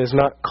Christian is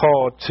not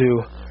called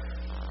to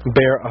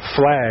bear a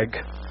flag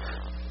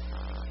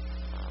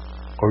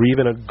or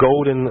even a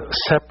golden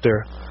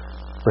scepter,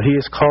 but he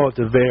is called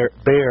to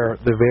bear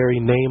the very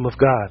name of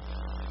God.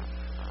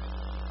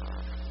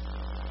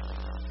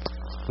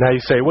 Now you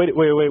say, wait.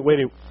 What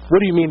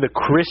do you mean the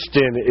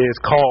Christian is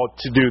called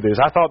to do this?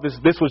 I thought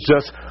this was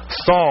just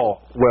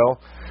Saul.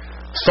 Well,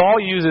 Saul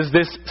uses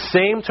this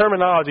same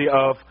terminology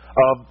of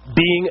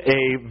being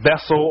a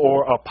vessel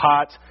or a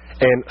pot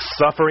and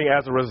suffering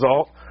as a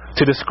result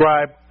to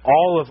describe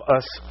all of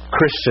us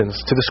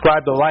Christians, to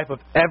describe the life of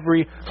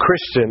every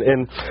Christian.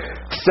 In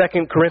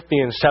 2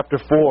 Corinthians chapter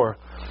 4,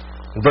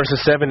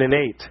 verses 7 and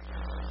 8,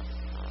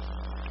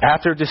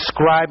 after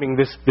describing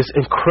this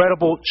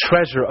incredible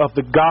treasure of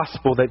the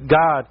gospel that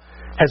God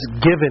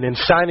has given and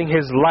shining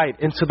His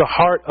light into the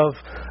heart of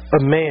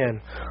a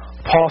man,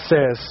 Paul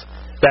says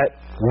that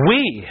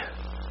we,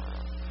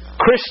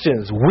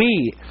 Christians,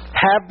 we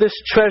have this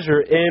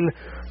treasure in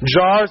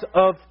jars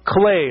of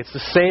clay. It's the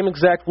same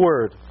exact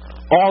word.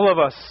 All of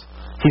us,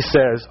 he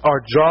says,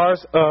 are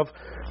jars of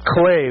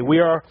clay. We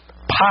are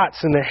pots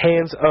in the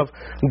hands of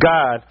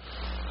God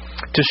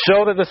to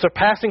show that the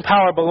surpassing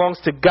power belongs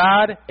to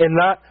God and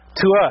not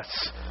to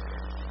us.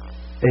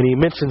 And he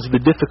mentions the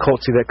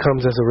difficulty that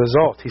comes as a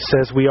result. He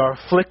says, we are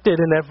afflicted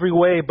in every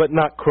way but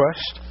not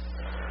crushed,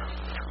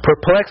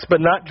 perplexed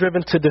but not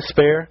driven to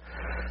despair,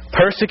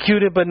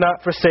 persecuted but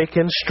not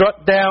forsaken,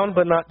 struck down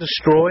but not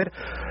destroyed,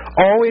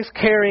 always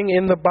carrying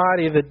in the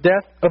body the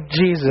death of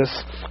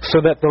Jesus,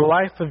 so that the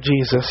life of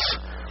Jesus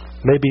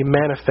may be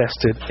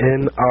manifested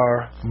in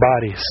our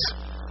bodies.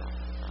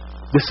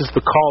 This is the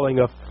calling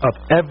of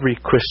every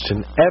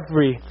Christian.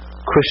 Every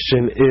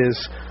Christian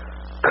is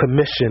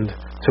commissioned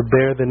to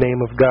bear the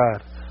name of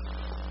God.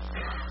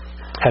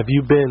 Have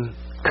you been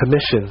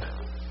commissioned?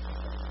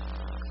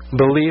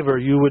 Believer,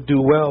 you would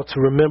do well to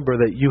remember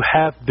that you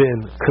have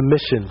been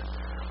commissioned.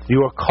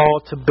 You are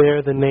called to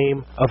bear the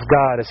name of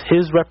God as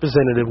His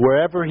representative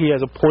wherever He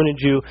has appointed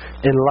you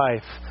in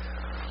life.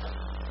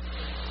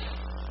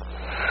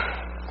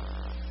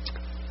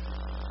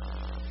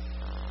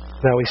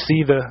 Now we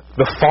see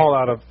the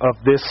fallout of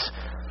this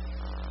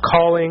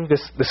calling,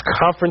 this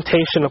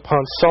confrontation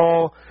upon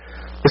Saul,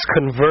 this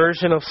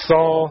conversion of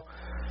Saul,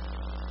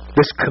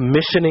 this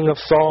commissioning of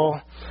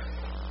Saul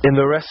in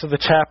the rest of the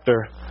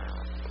chapter.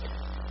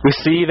 We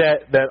see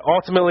that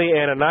ultimately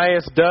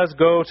Ananias does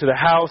go to the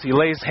house. He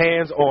lays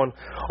hands on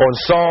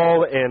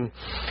Saul, and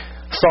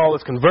Saul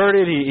is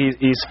converted.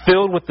 He's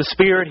filled with the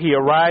Spirit. He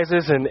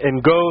arises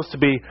and goes to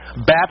be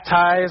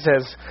baptized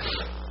as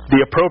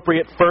the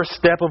appropriate first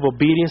step of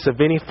obedience of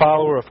any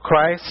follower of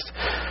Christ.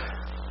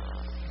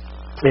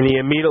 And he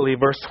immediately,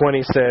 verse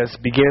 20 says,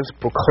 begins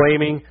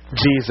proclaiming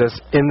Jesus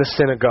in the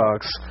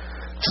synagogues,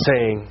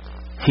 saying,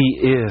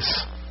 He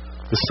is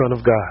the Son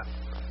of God.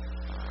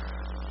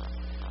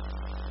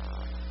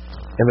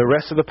 And the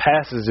rest of the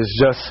passage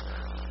is just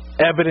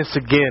evidence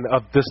again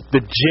of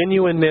the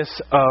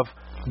genuineness of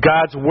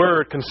God's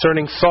word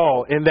concerning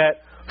Saul, in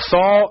that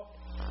Saul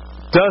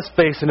does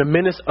face an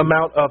immense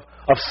amount of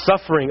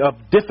suffering, of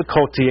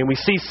difficulty, and we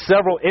see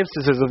several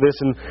instances of this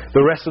in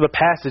the rest of the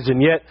passage,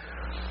 and yet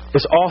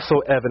it's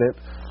also evident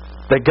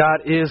that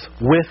God is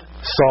with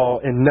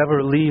Saul and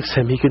never leaves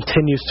him. He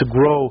continues to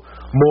grow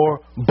more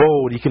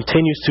bold. He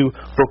continues to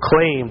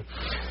proclaim.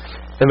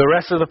 And the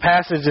rest of the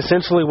passage,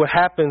 essentially what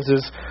happens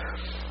is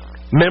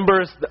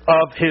members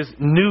of his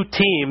new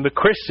team, the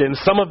Christians,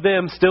 some of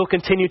them still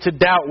continue to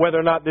doubt whether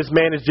or not this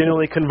man is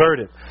genuinely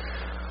converted.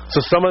 So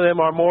some of them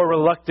are more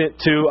reluctant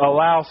to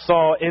allow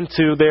Saul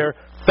into their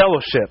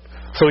fellowship.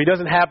 So he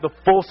doesn't have the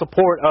full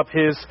support of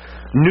his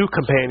new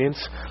companions.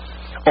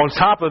 On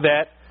top of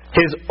that,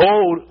 his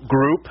old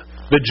group,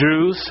 the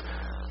Jews,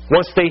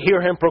 once they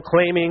hear him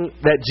proclaiming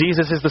that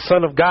Jesus is the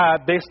Son of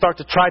God, they start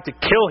to try to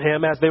kill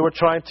him as they were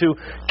trying to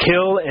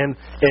kill and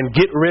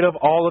get rid of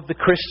all of the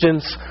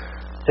Christians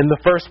in the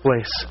first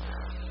place.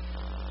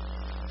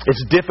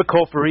 It's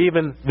difficult for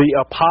even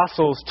the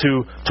apostles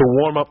to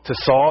warm up to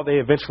Saul. They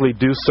eventually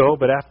do so,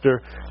 but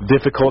after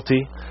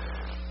difficulty.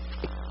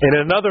 And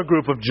another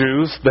group of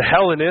Jews, the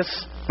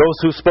Hellenists, those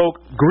who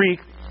spoke Greek,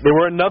 there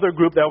were another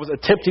group that was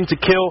attempting to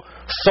kill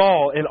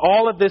Saul. And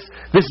all of this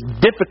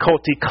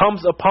difficulty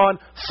comes upon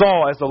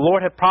Saul as the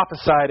Lord had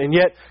prophesied. And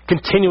yet,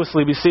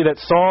 continuously, we see that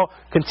Saul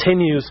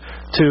continues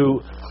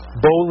to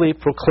boldly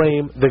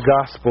proclaim the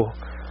gospel,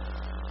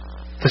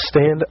 to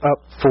stand up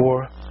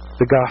for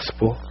the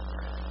gospel.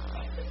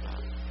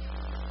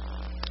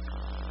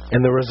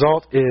 And the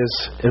result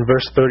is in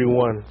verse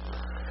 31.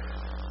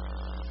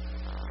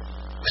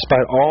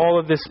 Despite all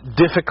of this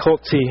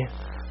difficulty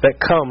that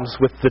comes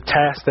with the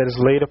task that is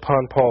laid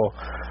upon Paul,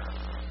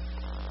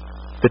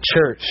 the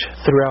church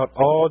throughout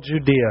all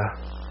Judea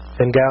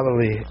and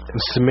Galilee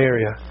and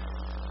Samaria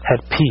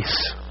had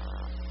peace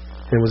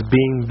and was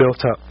being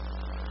built up,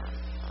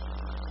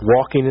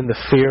 walking in the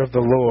fear of the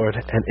Lord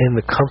and in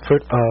the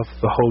comfort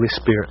of the Holy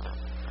Spirit.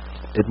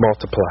 It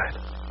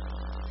multiplied.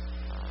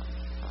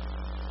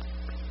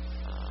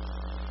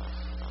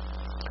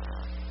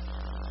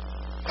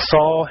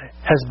 Saul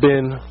has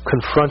been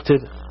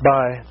confronted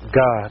by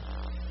God.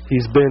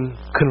 He's been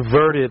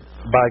converted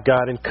by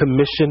God and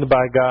commissioned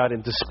by God.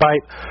 And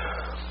despite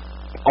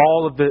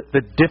all of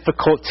the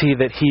difficulty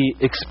that he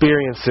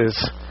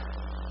experiences,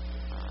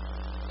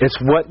 it's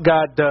what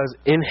God does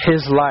in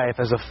his life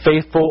as a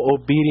faithful,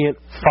 obedient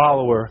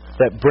follower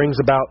that brings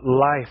about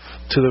life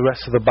to the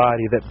rest of the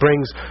body, that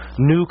brings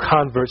new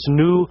converts,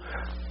 new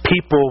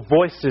people,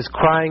 voices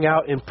crying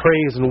out in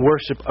praise and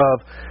worship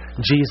of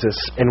Jesus.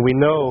 And we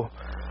know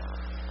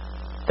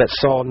that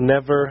Saul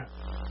never,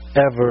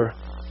 ever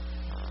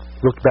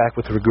looked back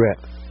with regret.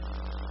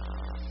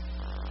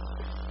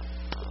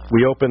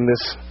 We open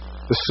this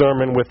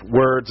sermon with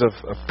words of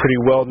a pretty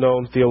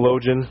well-known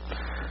theologian.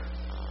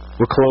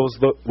 We'll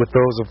close with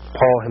those of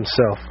Paul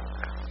himself.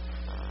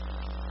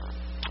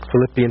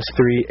 Philippians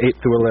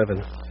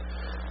 3:8-11.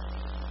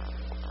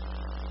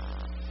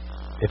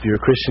 If you're a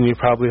Christian, you've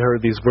probably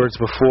heard these words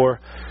before.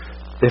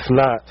 If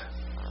not,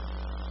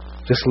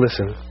 just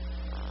listen.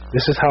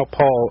 This is how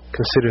Paul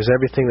considers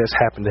everything that's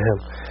happened to him.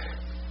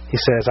 He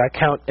says, I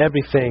count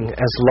everything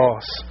as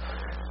loss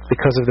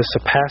because of the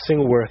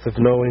surpassing worth of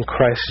knowing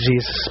Christ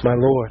Jesus, my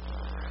Lord.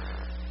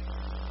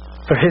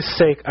 For his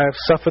sake I have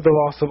suffered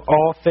the loss of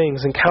all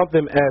things and count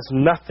them as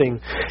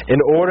nothing, in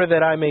order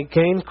that I may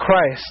gain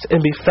Christ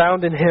and be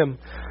found in him,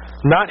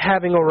 not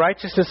having a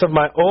righteousness of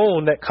my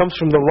own that comes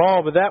from the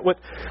law, but that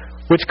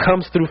which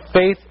comes through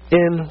faith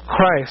in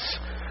Christ.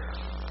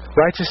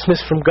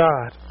 Righteousness from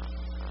God.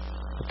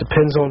 It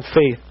depends on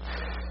faith.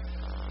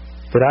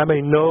 That I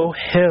may know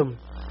him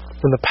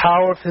in the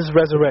power of his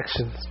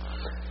resurrection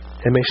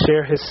and may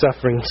share his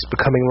sufferings,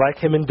 becoming like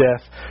him in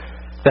death,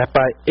 that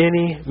by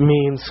any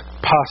means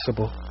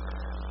possible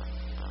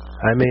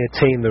I may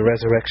attain the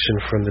resurrection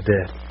from the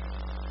dead.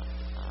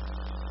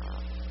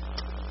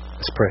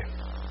 Let's pray.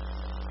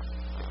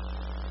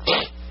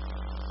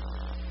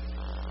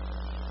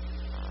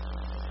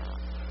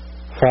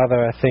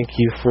 Father, I thank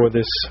you for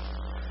this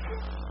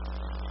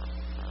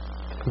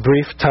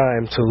brief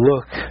time to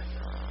look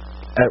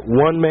at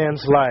one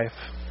man's life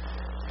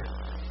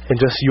and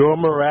just your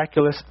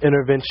miraculous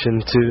intervention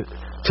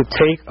to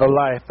take a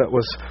life that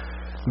was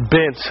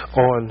bent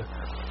on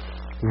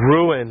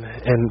ruin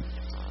and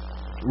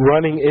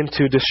running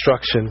into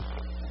destruction,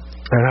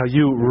 and how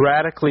you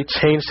radically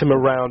changed him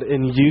around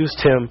and used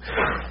him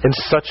in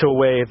such a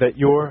way that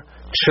your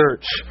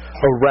church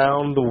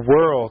around the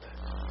world,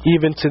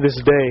 even to this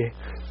day,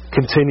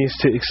 continues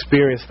to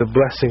experience the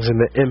blessings and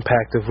the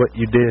impact of what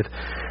you did.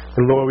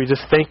 And Lord, we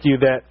just thank you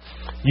that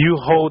you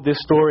hold this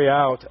story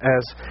out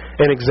as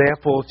an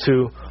example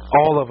to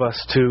all of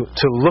us to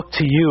look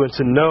to you and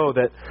to know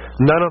that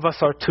none of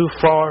us are too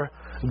far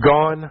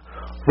gone.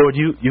 Lord,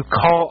 you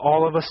call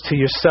all of us to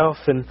yourself,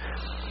 and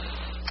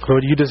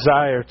Lord, you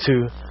desire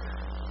to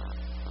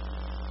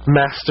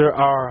master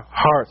our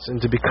hearts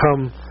and to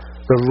become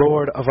the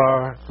Lord of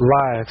our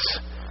lives.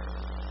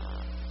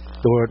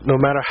 Lord, no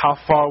matter how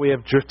far we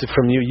have drifted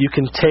from you, you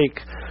can take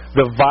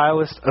the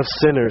vilest of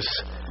sinners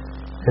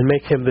and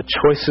make him the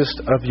choicest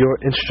of your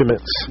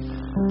instruments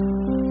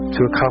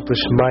to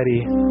accomplish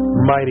mighty,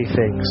 mighty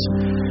things.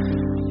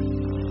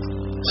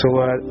 So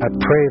Lord, I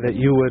pray that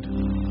you would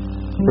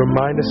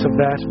remind us of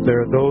that.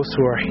 There are those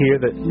who are here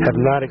that have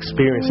not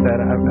experienced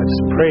that. I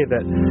just pray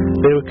that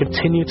they would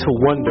continue to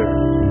wonder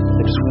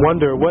and just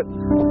wonder, what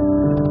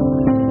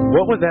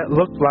would that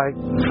look like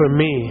for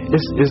me?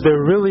 Is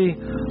there really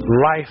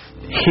life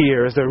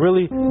here? Is there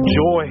really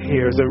joy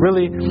here? Is there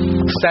really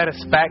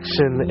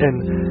satisfaction? And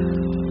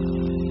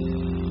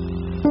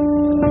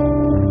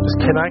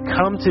can I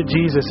come to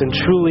Jesus and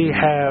truly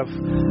have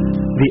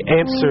the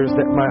answers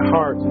that my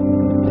heart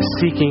is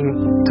seeking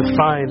to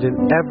find in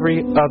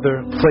every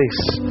other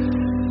place?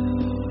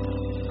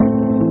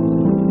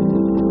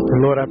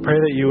 And Lord, I pray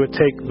that you would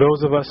take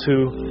those of us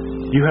who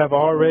you have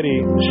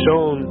already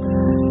shown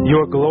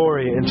your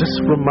glory and just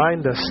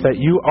remind us that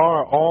you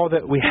are all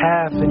that we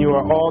have and you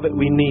are all that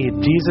we need.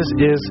 Jesus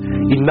is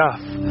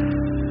enough.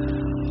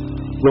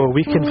 Lord,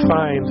 we can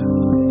find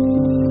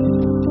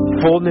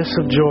fullness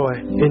of joy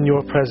in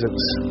your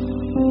presence.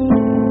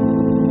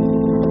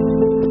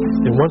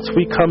 And once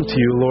we come to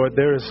you, Lord,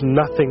 there is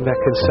nothing that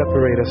can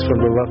separate us from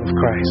the love of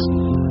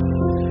Christ.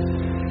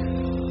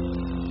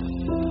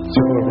 So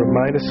Lord,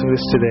 remind us of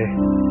this today.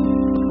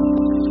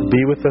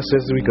 Be with us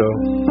as we go.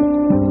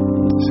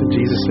 It's in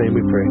Jesus' name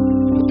we pray.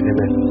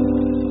 Amen.